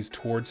enemies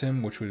towards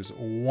him, which was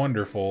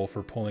wonderful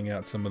for pulling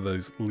out some of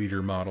those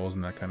leader models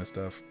and that kind of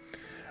stuff.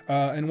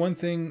 And one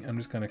thing, I'm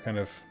just gonna kind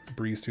of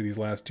breeze through these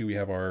last two. We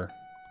have our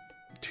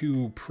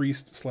two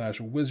priest slash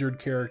wizard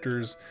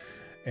characters,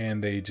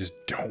 and they just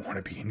don't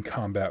want to be in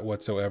combat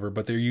whatsoever,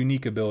 but their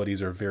unique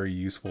abilities are very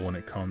useful when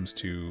it comes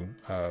to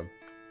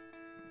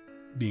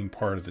being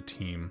part of the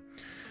team.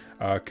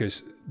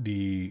 Because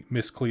the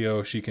Miss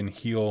Cleo, she can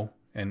heal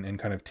and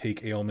kind of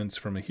take ailments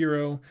from a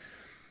hero.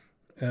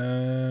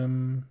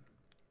 And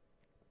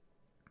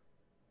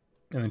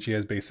then she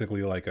has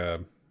basically like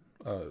a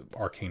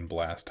arcane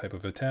blast type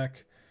of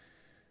attack.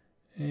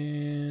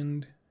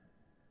 And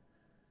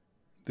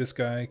this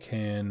guy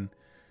can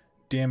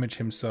damage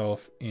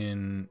himself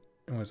in,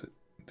 what was it?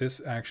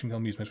 This action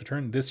can use next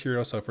return. This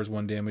hero suffers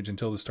 1 damage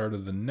until the start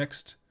of the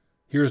next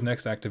hero's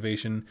next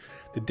activation.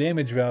 The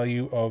damage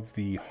value of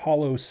the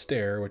Hollow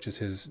Stare, which is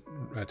his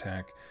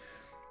attack,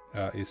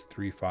 is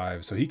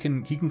 3/5. So he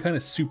can kind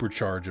of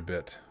supercharge a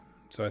bit.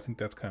 So I think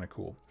that's kind of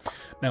cool.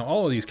 Now,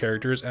 all of these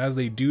characters, as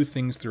they do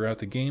things throughout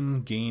the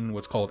game, gain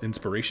what's called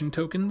inspiration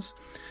tokens.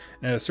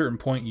 And at a certain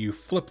point, you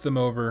flip them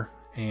over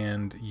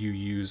and you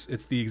use,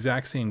 it's the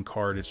exact same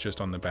card, it's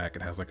just on the back.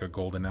 It has like a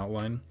golden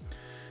outline.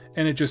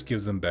 And it just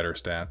gives them better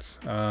stats.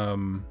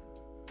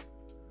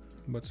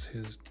 What's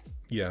his...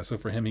 Yeah, so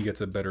for him, he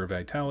gets a better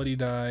vitality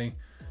die.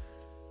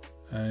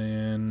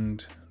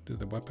 And do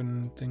the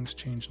weapon things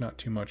change? Not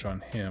too much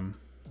on him.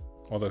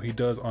 Although he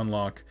does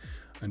unlock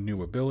a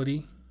new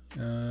ability.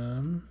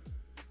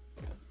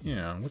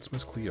 Yeah, what's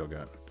Miss Cleo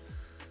got?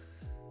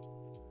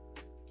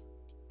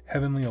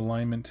 Heavenly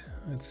Alignment.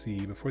 Let's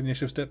see. Before the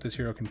initiative step, this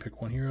hero can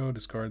pick 1 hero,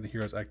 discard the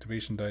hero's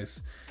activation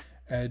dice,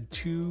 add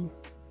 2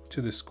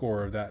 to the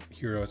score of that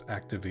hero's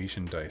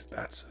activation dice.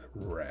 That's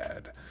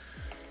rad.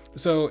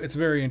 So it's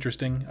very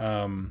interesting,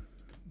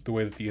 the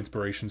way that the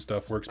inspiration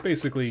stuff works.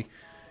 Basically,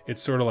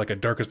 it's sort of like a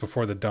Darkest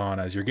Before the Dawn.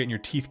 As you're getting your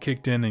teeth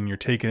kicked in and you're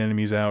taking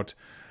enemies out,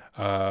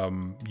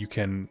 you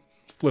can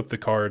flip the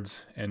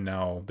cards, and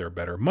now they're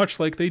better, much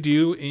like they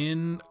do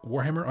in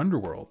Warhammer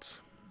Underworlds.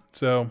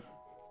 So,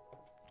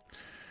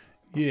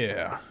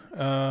 yeah.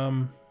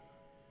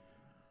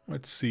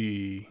 Let's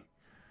see.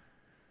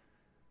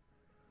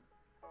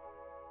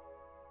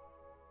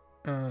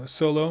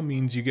 Solo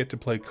means you get to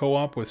play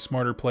co-op with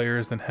smarter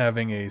players than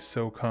having a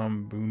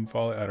SOCOM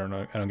Boonfall. I don't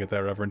know. I don't get that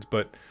reference,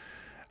 but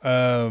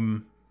yeah,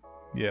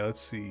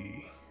 let's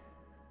see.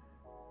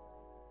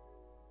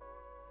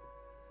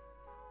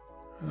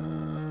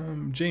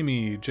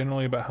 Jamie,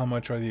 generally about how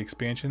much are the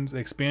expansions?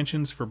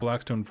 Expansions for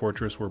Blackstone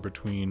Fortress were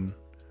between,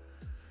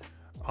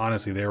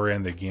 honestly, they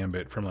ran the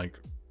gambit from like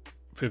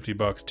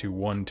 $50 to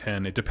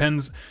 $110. It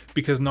depends,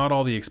 because not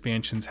all the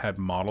expansions had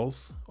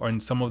models,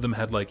 and some of them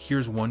had like,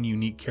 here's one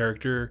unique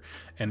character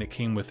and it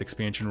came with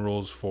expansion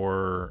rules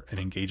for an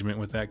engagement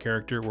with that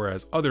character,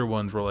 whereas other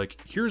ones were like,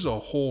 here's a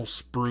whole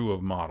sprue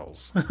of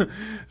models.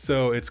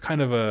 So it's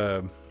kind of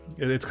a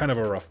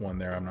rough one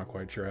there. I'm not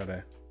quite sure how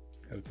to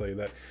tell you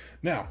that.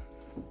 Now,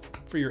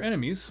 for your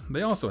enemies,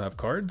 they also have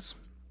cards.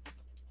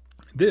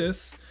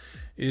 This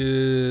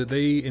is,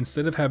 they,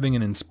 instead of having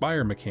an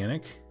inspire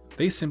mechanic,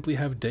 they simply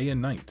have day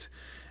and night.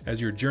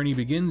 As your journey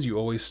begins, you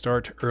always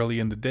start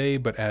early in the day,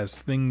 but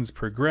as things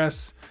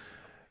progress,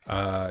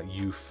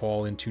 you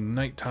fall into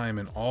nighttime,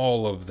 and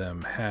all of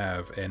them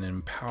have an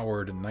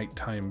empowered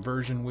nighttime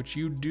version, which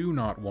you do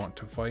not want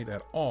to fight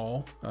at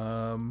all.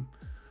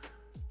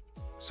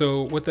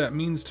 So what that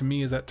means to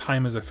me is that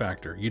time is a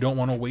factor. You don't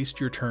want to waste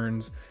your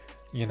turns.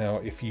 You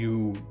know, if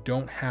you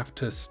don't have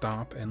to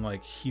stop and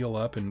like heal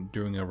up and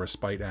doing a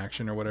respite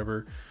action or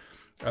whatever,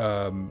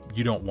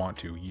 you don't want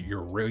to.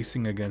 You're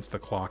racing against the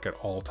clock at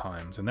all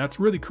times, and that's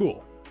really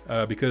cool,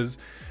 because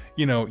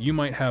you know, you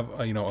might have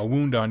a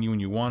wound on you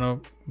and you want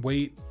to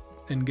wait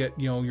and get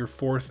your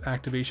 4th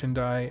activation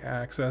die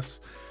access,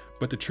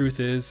 but the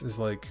truth is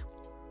like,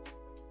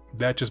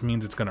 that just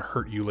means it's going to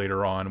hurt you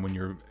later on when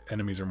your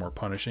enemies are more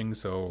punishing.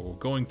 So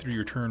going through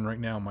your turn right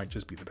now might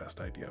just be the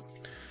best idea.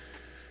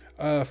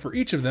 For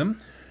each of them,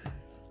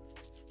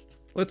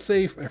 let's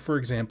say, for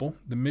example,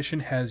 the mission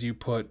has you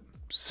put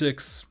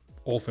 6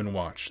 Ulfin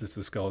Watch, that's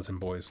the Skeleton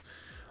Boys,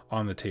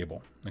 on the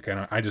table.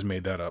 Okay, I just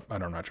made that up. I'm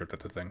not sure if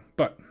that's a thing.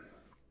 But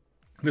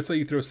let's say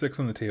you throw 6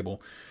 on the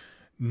table.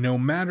 No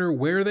matter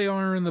where they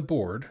are in the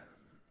board,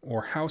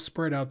 or how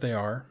spread out they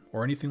are,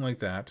 or anything like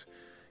that,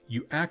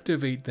 you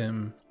activate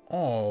them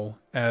all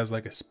as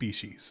like a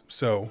species.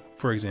 So,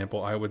 for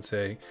example, I would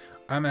say,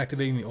 I'm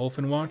activating the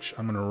Ulfin Watch.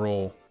 I'm going to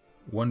roll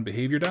 1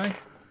 behavior die.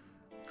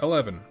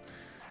 11.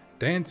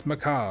 Dance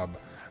Macabre.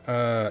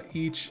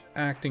 Each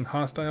acting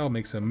hostile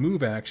makes a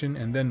move action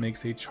and then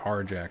makes a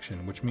charge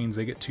action, which means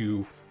they get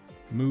to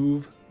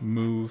move,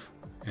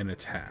 and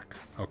attack.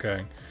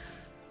 Okay,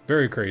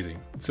 very crazy.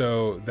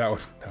 So that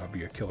would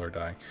be a killer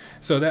die.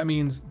 So that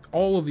means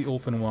all of the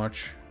Ulfin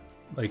Watch,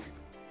 like,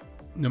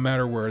 no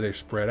matter where they're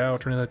spread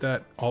out or anything like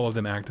that, all of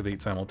them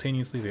activate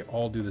simultaneously. They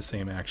all do the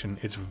same action.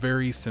 It's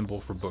very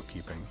simple for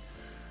bookkeeping,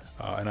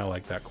 and I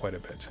like that quite a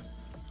bit.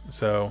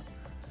 So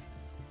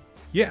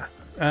yeah.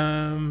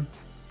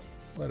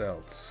 What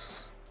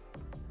else?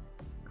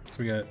 So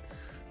we got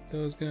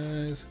those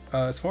guys.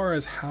 As far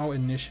as how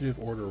initiative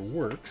order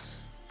works,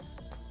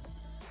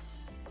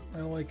 I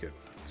like it.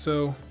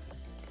 So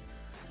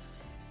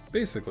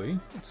basically,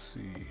 let's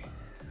see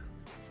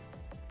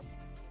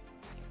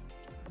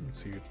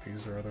if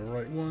these are the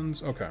right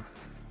ones. Okay.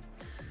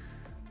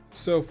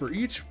 So for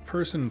each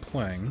person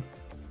playing,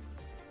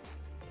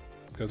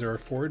 because there are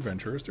 4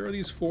 adventurers, there are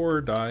these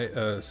 4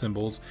 die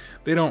symbols.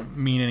 They don't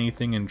mean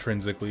anything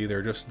intrinsically.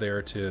 They're just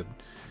there to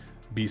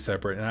be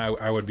separate. And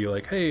I would be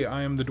like, hey,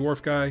 I am the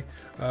dwarf guy.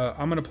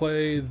 I'm going to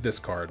play this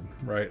card,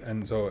 right?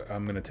 And so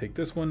I'm going to take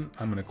this one.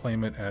 I'm going to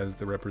claim it as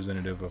the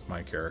representative of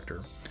my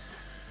character.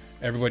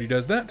 Everybody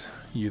does that.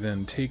 You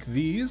then take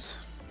these.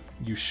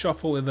 You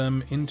shuffle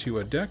them into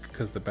a deck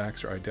because the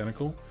backs are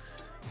identical.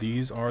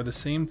 These are the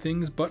same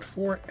things but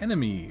for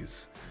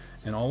enemies.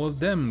 And all of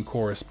them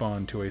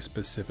correspond to a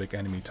specific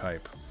enemy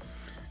type.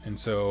 And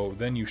so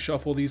then you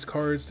shuffle these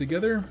cards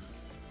together.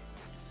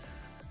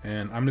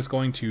 And I'm just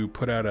going to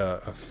put out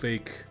a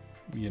fake,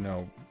 you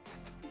know,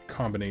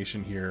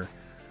 combination here.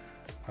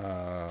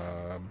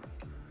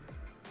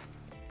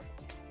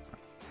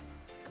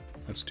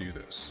 Let's do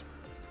this,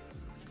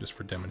 just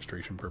for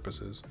demonstration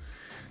purposes.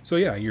 So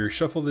yeah, you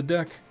shuffle the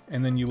deck,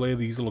 and then you lay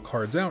these little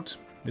cards out.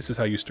 This is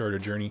how you start a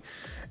journey.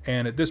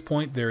 And at this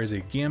point, there is a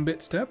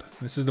gambit step.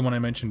 This is the one I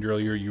mentioned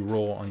earlier. You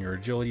roll on your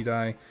agility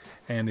die,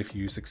 and if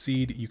you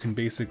succeed, you can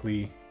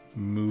basically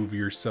move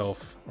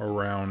yourself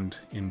around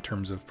in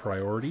terms of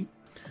priority.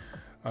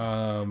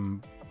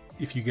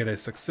 If you get a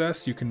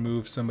success, you can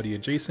move somebody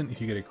adjacent. If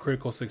you get a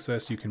critical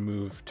success, you can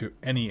move to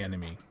any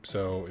enemy.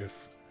 So if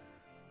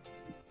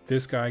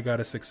this guy got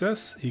a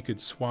success, he could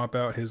swap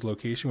out his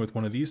location with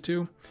one of these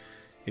 2.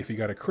 If he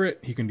got a crit,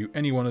 he can do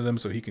any one of them,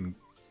 so he can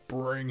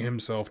bring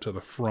himself to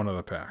the front of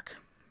the pack.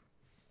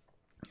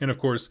 And of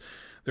course,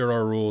 there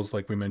are rules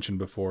like we mentioned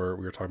before.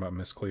 We were talking about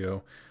Miss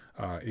Cleo.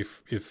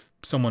 If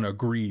someone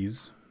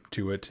agrees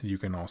to it, you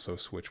can also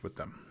switch with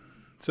them.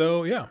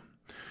 So yeah,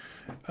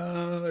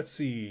 let's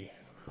see.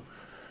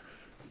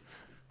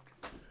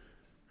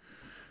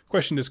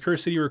 Question: does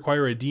Curse City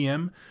require a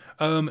DM?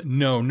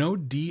 No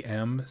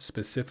DM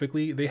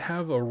specifically. They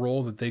have a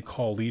role that they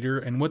call leader,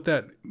 and what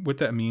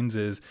that means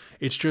is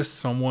it's just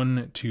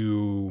someone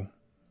to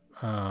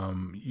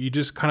you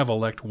just kind of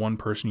elect one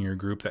person in your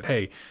group that,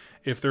 hey,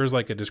 if there's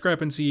like a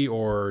discrepancy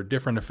or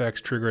different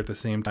effects trigger at the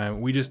same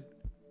time, we just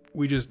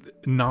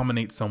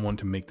nominate someone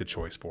to make the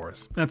choice for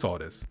us. That's all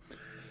it is.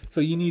 So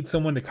you need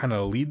someone to kind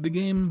of lead the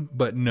game,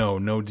 but no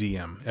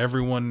DM.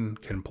 Everyone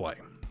can play.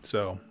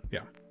 So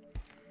yeah.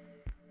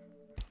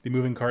 The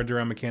moving cards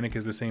around mechanic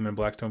is the same in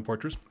Blackstone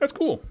Fortress. That's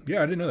cool.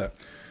 Yeah, I didn't know that.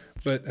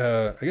 But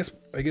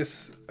I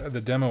guess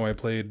the demo I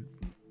played,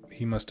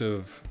 he must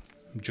have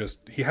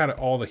he had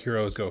all the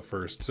heroes go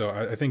first. So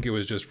I think it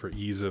was just for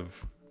ease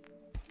of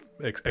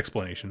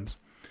explanations.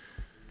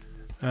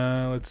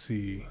 Let's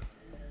see.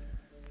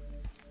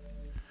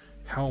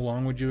 How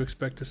long would you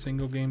expect a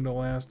single game to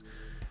last?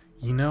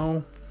 You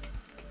know,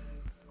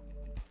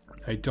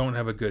 I don't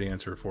have a good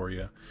answer for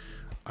you.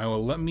 I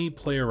will let me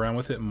play around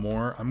with it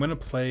more. I'm going to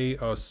play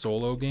a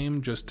solo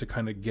game just to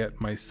kind of get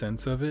my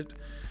sense of it.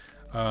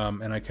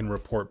 And I can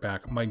report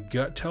back. My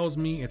gut tells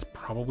me it's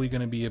probably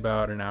going to be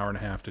about an hour and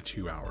a half to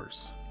 2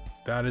 hours.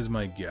 That is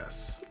my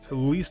guess. At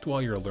least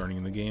while you're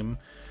learning the game.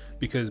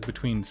 Because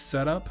between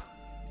setup,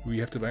 we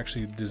have to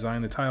actually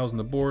design the tiles on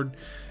the board.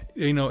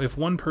 You know, if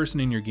one person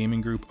in your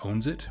gaming group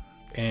owns it,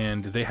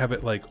 and they have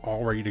it like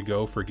all ready to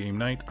go for game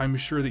night, I'm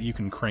sure that you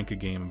can crank a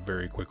game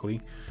very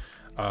quickly.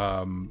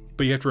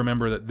 But you have to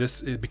remember that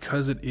this is,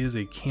 because it is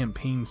a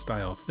campaign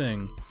style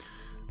thing,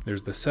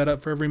 there's the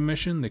setup for every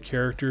mission, the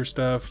character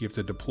stuff, you have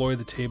to deploy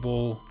the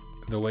table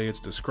the way it's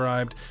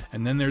described,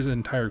 and then there's an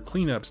entire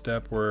cleanup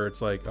step where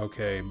it's like,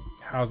 okay,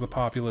 how's the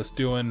populace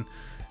doing?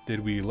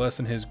 Did we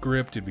lessen his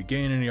grip? Did we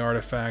gain any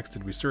artifacts?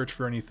 Did we search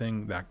for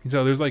anything?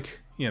 So there's like,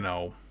 you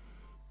know,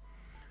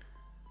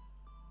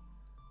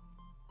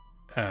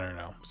 I don't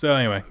know. So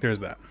anyway,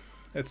 there's that.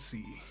 Let's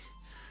see.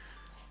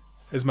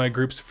 As my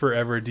group's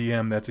forever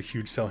DM, that's a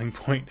huge selling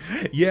point.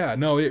 Yeah,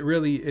 no, it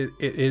really, it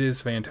is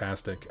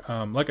fantastic.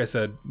 Like I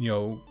said, you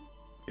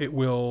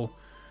know,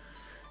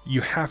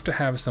 you have to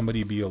have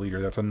somebody be a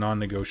leader. That's a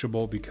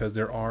non-negotiable, because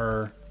there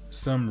are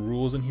some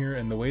rules in here,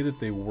 and the way that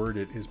they word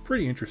it is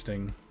pretty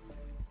interesting,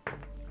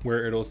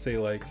 where it'll say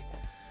like,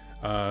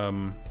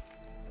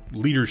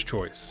 leader's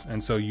choice.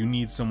 And so you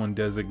need someone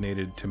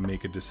designated to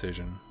make a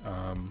decision.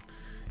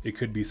 It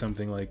could be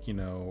something like, you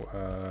know,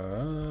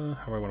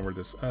 how do I want to word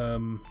this?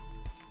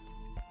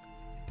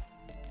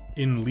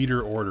 In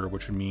leader order,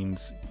 which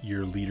means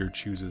your leader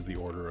chooses the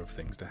order of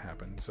things to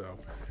happen. So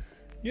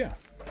yeah,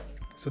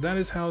 so that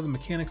is how the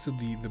mechanics of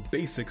the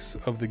basics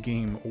of the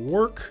game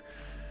work.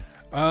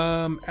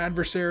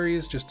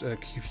 Adversaries, just a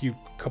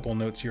couple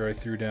notes here I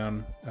threw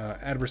down.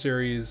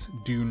 Adversaries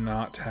do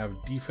not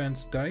have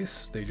defense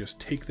dice. They just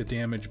take the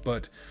damage,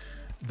 but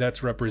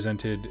that's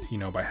represented, you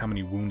know, by how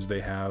many wounds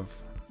they have.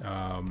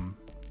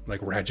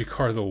 Like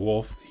Radjikar the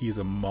Wolf, he's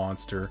a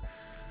monster.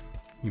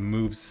 He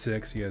moves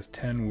 6, he has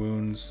 10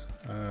 wounds,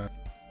 and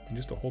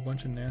just a whole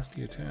bunch of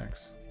nasty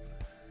attacks.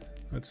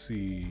 Let's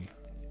see.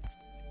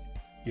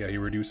 Yeah, he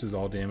reduces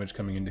all damage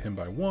coming into him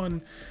by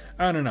 1.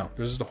 I don't know,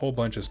 there's just a whole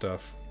bunch of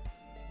stuff.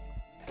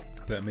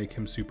 that make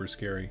him super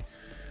scary.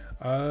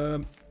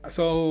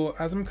 So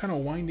as I'm kind of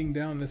winding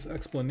down this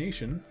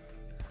explanation,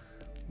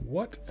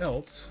 what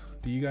else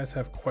do you guys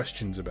have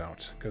questions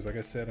about? Because like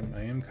I said,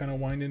 I am kind of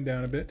winding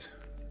down a bit.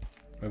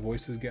 My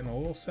voice is getting a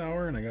little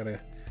sour and I gotta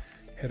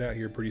head out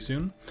here pretty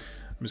soon.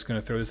 I'm just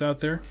gonna throw this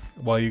out there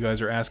while you guys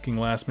are asking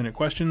last minute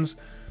questions.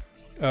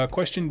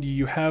 Question, do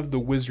you have the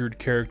wizard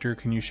character?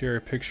 Can you share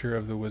a picture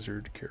of the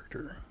wizard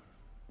character?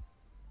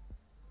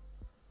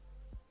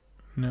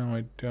 No,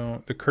 I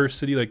don't. The Cursed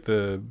City, like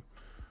you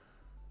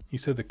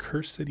said the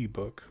Cursed City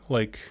book,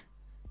 like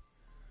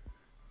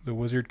the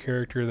wizard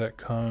character that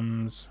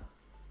comes.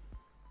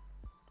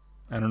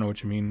 I don't know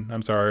what you mean.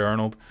 I'm sorry,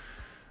 Arnold.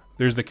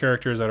 There's the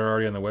characters that are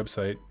already on the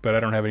website, but I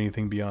don't have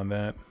anything beyond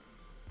that.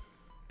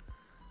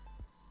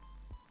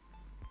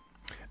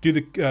 Do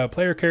the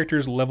player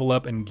characters level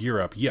up and gear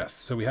up? Yes.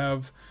 So we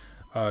have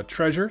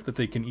treasure that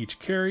they can each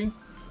carry.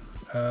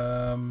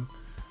 Let's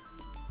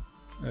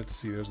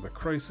see, those are the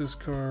crisis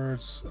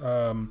cards.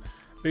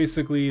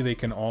 Basically, they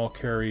can all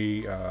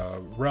carry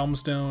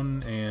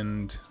Realmstone,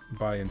 and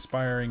by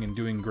inspiring and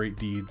doing great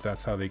deeds,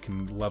 that's how they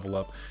can level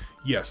up.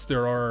 Yes,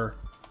 there are...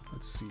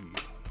 Let's see.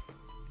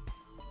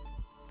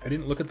 I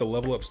didn't look at the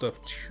level up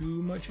stuff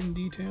too much in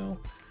detail.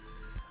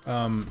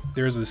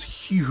 There's this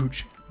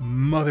huge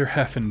mother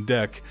heffin'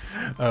 deck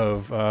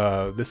of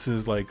this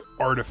is like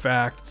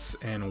artifacts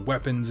and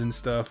weapons and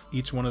stuff.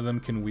 Each one of them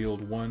can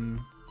wield one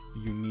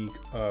unique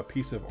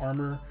piece of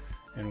armor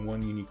and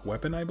one unique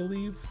weapon, I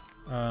believe.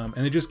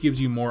 And it just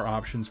gives you more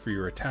options for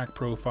your attack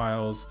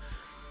profiles.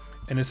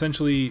 And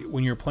essentially,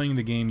 when you're playing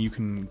the game, you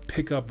can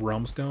pick up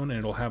Realmstone and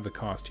it'll have the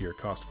cost here,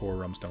 cost 4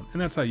 Realmstone.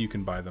 And that's how you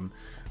can buy them.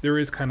 There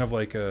is kind of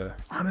like a...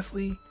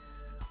 Honestly,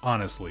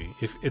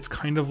 if it's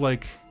kind of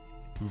like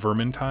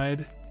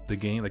Vermintide, the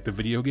game, like the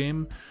video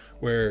game,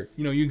 where,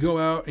 you know, you go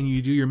out and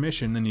you do your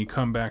mission and you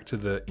come back to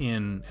the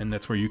inn and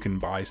that's where you can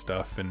buy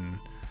stuff and...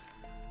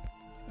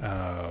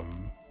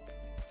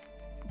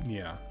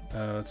 yeah.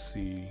 Let's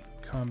see.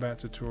 Combat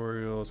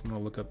tutorials. I'm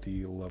going to look up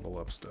the level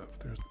up stuff.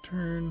 There's the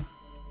turn.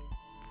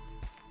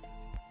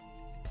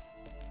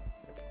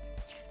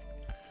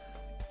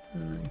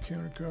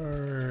 Encounter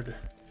card.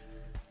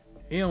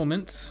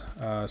 Ailments.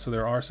 So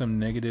there are some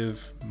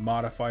negative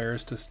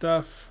modifiers to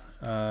stuff.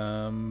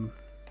 You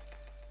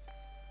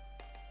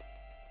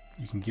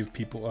can give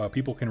people...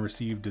 people can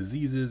receive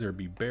diseases or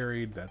be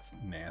buried. That's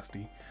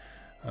nasty.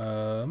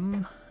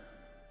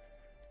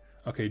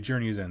 Okay,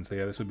 Journey's End. So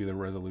yeah, this would be the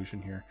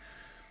resolution here.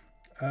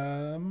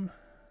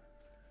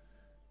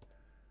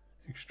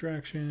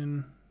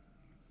 Extraction.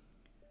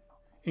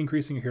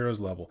 Increasing a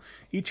hero's level.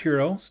 Each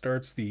hero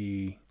starts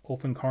the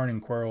Ulfenkarn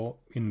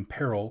in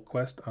Peril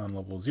quest on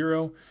level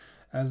 0.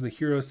 As the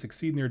heroes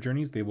succeed in their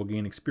journeys, they will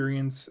gain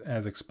experience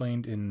as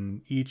explained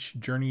in each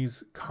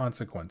journey's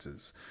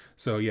consequences.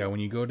 So yeah, when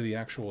you go to the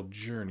actual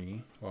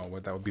journey, well,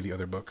 that would be the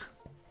other book.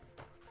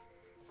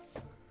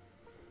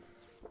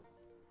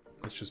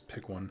 Let's just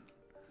pick one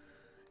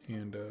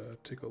and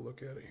take a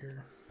look at it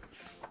here.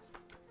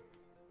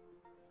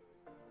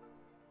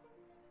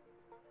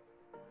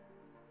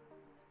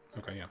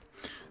 Okay, yeah.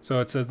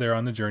 So it says there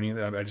on the journey,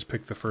 I just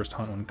picked the first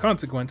hunt one.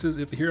 Consequences.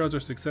 If the heroes are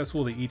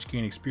successful, they each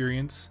gain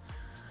experience.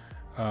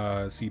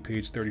 See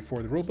page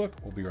 34 of the rulebook.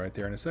 We'll be right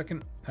there in a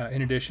second.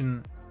 In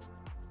addition,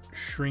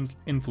 shrink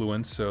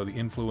influence. So the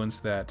influence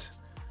that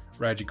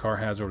Rajikar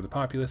has over the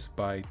populace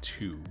by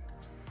 2.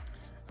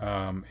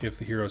 If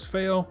the heroes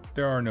fail,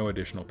 there are no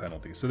additional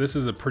penalties. So this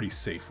is a pretty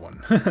safe one,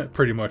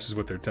 pretty much is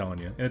what they're telling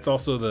you. And it's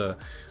also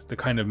the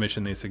kind of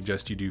mission they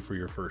suggest you do for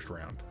your first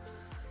round.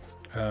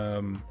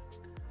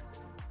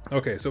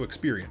 Okay, so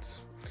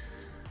experience.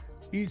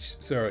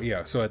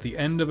 So at the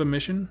end of a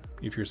mission,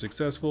 if you're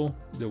successful,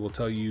 it will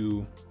tell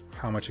you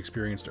how much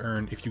experience to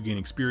earn, if you gain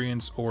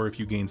experience or if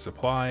you gain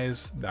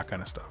supplies, that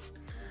kind of stuff.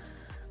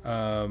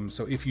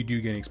 So if you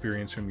do gain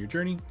experience from your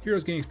journey,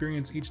 heroes gain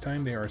experience each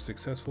time they are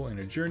successful in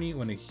a journey.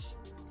 When a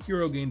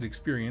hero gains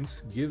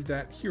experience, give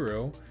that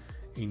hero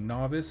a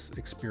novice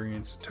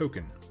experience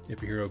token.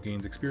 If a hero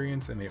gains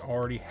experience and they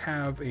already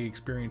have a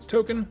experience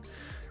token,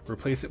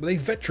 replace it with a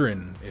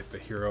veteran. If a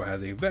hero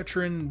has a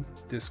veteran,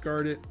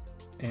 discard it,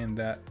 and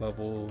that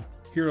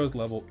hero's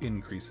level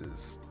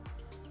increases.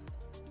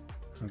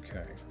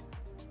 Okay.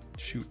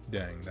 Shoot,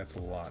 dang, that's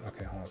a lot.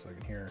 Okay, hold on a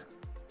second here.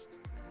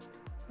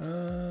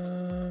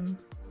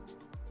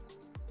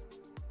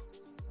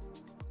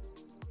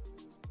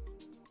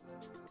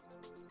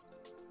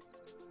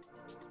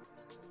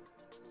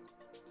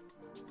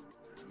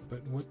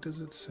 But what does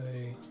it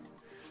say?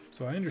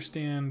 So I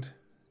understand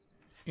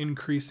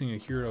increasing a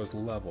hero's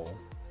level,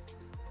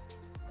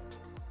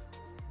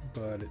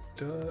 but it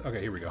does... Okay,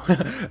 here we go.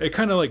 It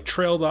kind of like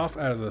trailed off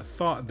as a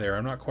thought there.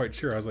 I'm not quite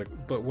sure. I was like,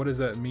 but what does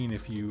that mean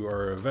if you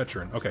are a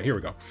veteran? Okay, here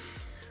we go.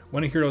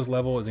 When a hero's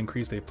level is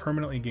increased, they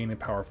permanently gain a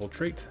powerful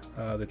trait.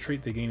 The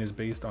trait they gain is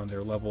based on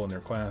their level and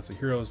their class. A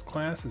hero's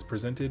class is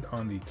presented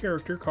on the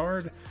character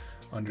card.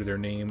 Under their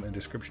name, a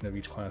description of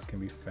each class can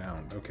be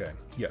found. Okay,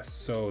 yes,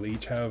 so they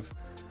each have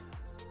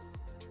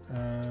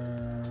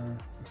a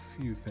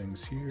few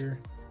things here.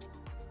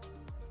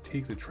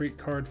 take the trait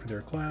card for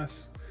their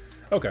class.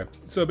 Okay,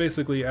 so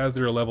basically as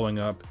they're leveling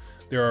up,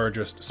 there are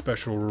just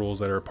special rules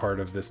that are part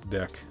of this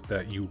deck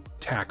that you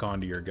tack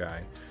onto your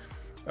guy.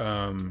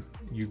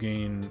 You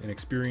gain an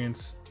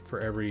experience for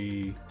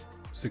every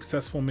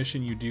successful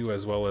mission you do,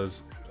 as well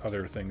as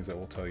other things that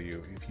will tell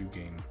you if you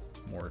gain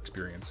more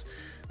experience.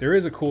 There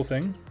is a cool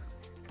thing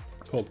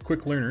called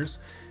Quick Learners.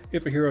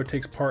 If a hero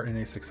takes part in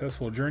a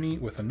successful journey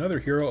with another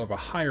hero of a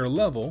higher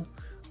level,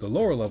 the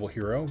lower level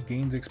hero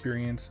gains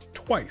experience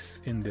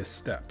twice in this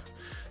step.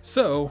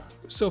 So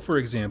for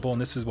example,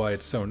 and this is why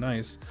it's so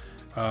nice,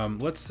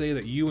 let's say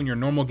that you and your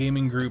normal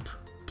gaming group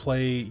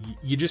play,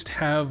 you just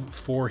have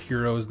 4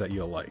 heroes that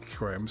you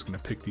like, right? I'm just gonna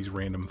pick these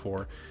random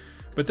 4.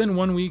 But then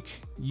one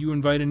week you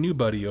invite a new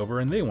buddy over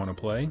and they want to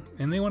play,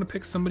 and they want to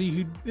pick somebody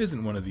who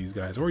isn't one of these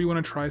guys, or you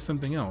want to try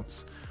something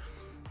else.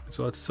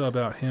 So let's sub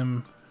out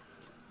him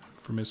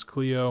for Miss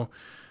Cleo.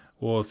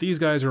 Well, if these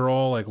guys are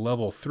all like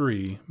level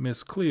 3,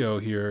 Miss Cleo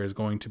here is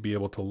going to be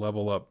able to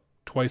level up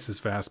twice as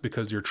fast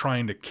because you're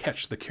trying to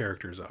catch the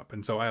characters up.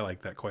 And so I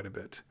like that quite a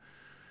bit.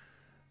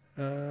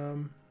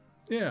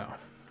 Yeah.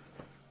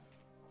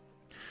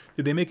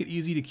 Did they make it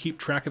easy to keep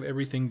track of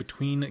everything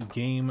between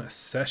game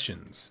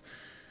sessions?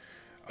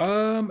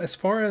 As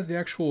far as the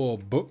actual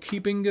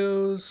bookkeeping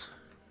goes,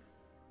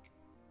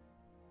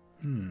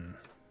 you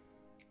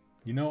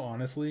know,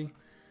 honestly,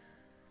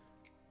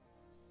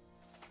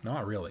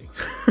 not really.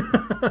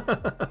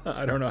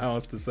 I don't know how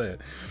else to say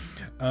it.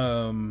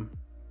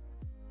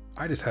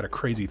 I just had a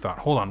crazy thought.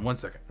 Hold on one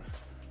second.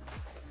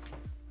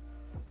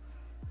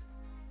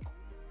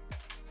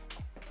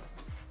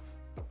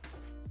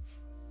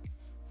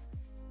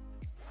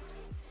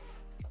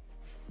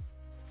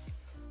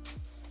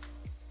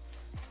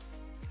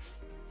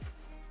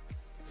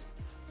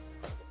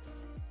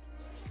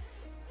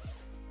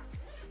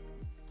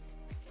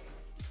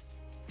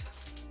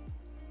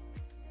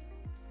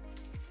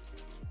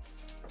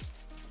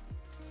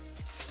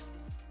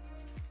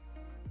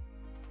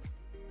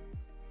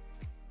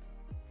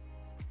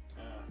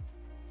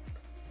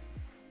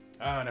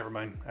 Ah, never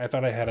mind. I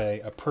thought I had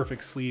a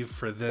perfect sleeve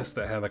for this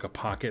that had like a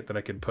pocket that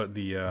I could put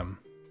the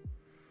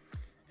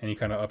any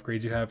kind of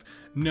upgrades you have.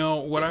 No,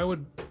 what I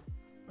would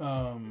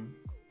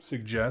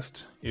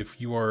suggest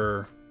if you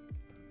are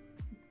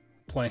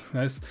playing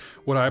this,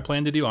 what I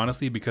plan to do,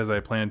 honestly, because I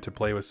plan to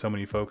play with so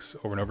many folks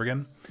over and over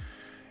again,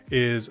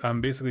 is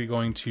I'm basically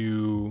going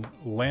to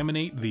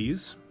laminate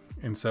these.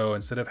 And so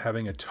instead of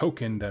having a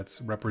token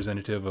that's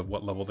representative of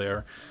what level they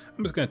are,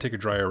 I'm just going to take a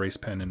dry erase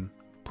pen and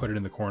put it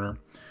in the corner.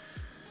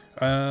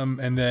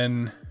 And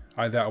then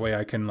that way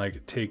I can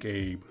like take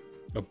a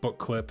book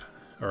clip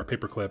or a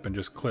paper clip and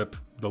just clip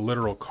the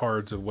literal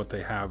cards of what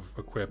they have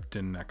equipped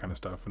and that kind of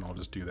stuff, and I'll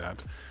just do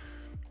that.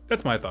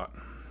 That's my thought.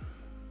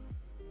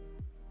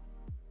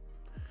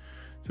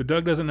 So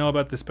Doug doesn't know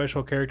about the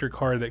special character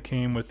card that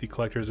came with the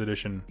collector's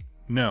edition.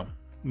 No,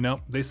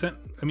 they sent,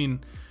 I mean,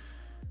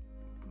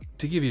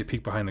 to give you a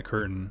peek behind the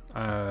curtain,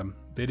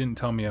 they didn't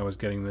tell me I was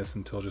getting this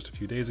until just a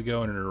few days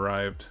ago, and it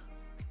arrived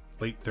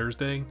late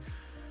Thursday.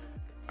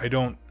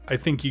 I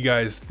think you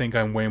guys think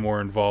I'm way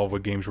more involved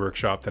with Games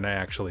Workshop than I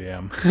actually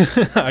am.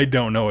 I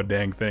don't know a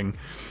dang thing.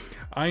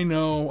 I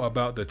know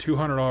about the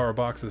 $200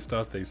 box of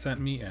stuff they sent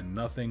me and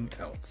nothing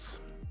else.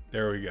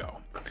 There we go.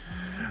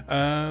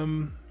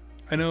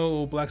 I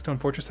know Blackstone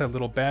Fortress had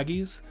little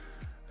baggies.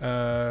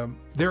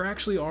 There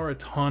actually are a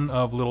ton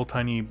of little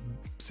tiny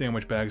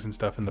sandwich bags and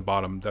stuff in the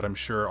bottom that I'm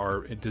sure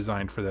are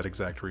designed for that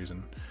exact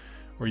reason,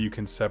 where you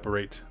can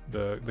separate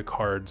the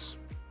cards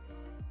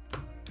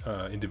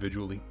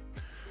individually.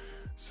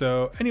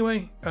 So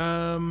anyway,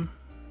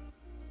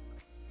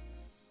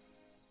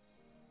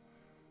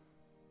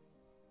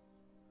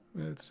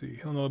 let's see.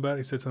 He'll know about it.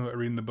 He said something about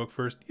reading the book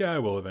first. Yeah, I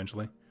will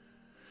eventually.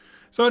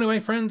 So anyway,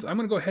 friends, I'm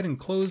going to go ahead and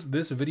close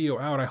this video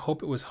out. I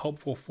hope it was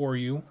helpful for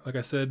you. Like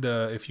I said,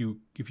 if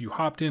you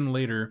hopped in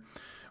later,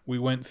 we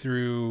went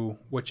through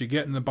what you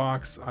get in the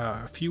box,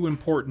 a few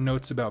important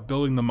notes about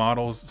building the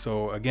models.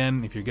 So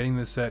again, if you're getting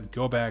this set,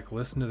 go back,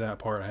 listen to that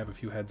part. I have a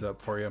few heads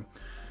up for you.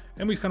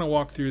 And we kind of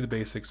walked through the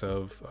basics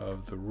of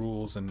the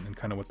rules and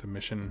kind of what the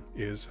mission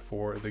is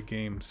for the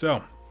game.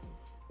 So,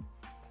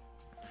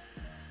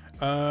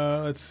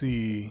 let's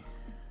see.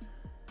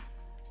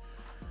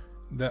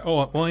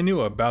 Well, I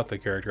knew about the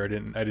character.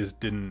 I just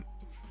didn't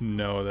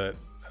know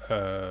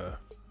that,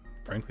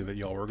 frankly, that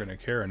y'all were going to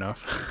care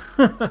enough.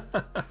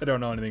 I don't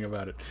know anything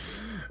about it.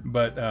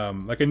 But,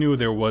 like, I knew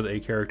there was a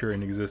character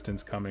in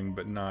existence coming,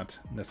 but not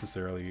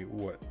necessarily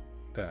what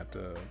that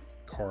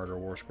card or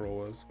war scroll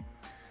was.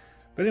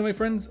 But anyway,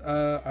 friends,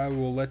 I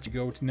will let you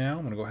go now.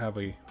 I'm going to go have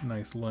a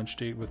nice lunch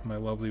date with my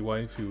lovely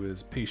wife, who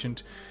is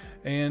patient.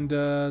 And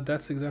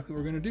that's exactly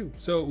what we're going to do.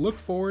 So look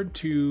forward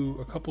to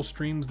a couple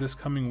streams this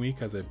coming week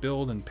as I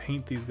build and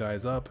paint these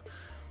guys up.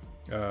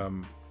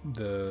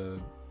 The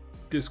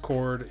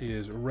Discord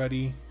is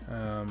ready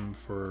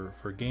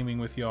for gaming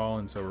with y'all,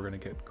 and so we're going to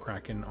get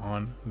cracking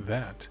on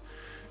that.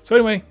 So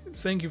anyway,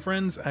 thank you,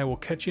 friends. I will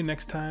catch you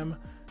next time.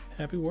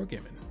 Happy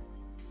wargaming.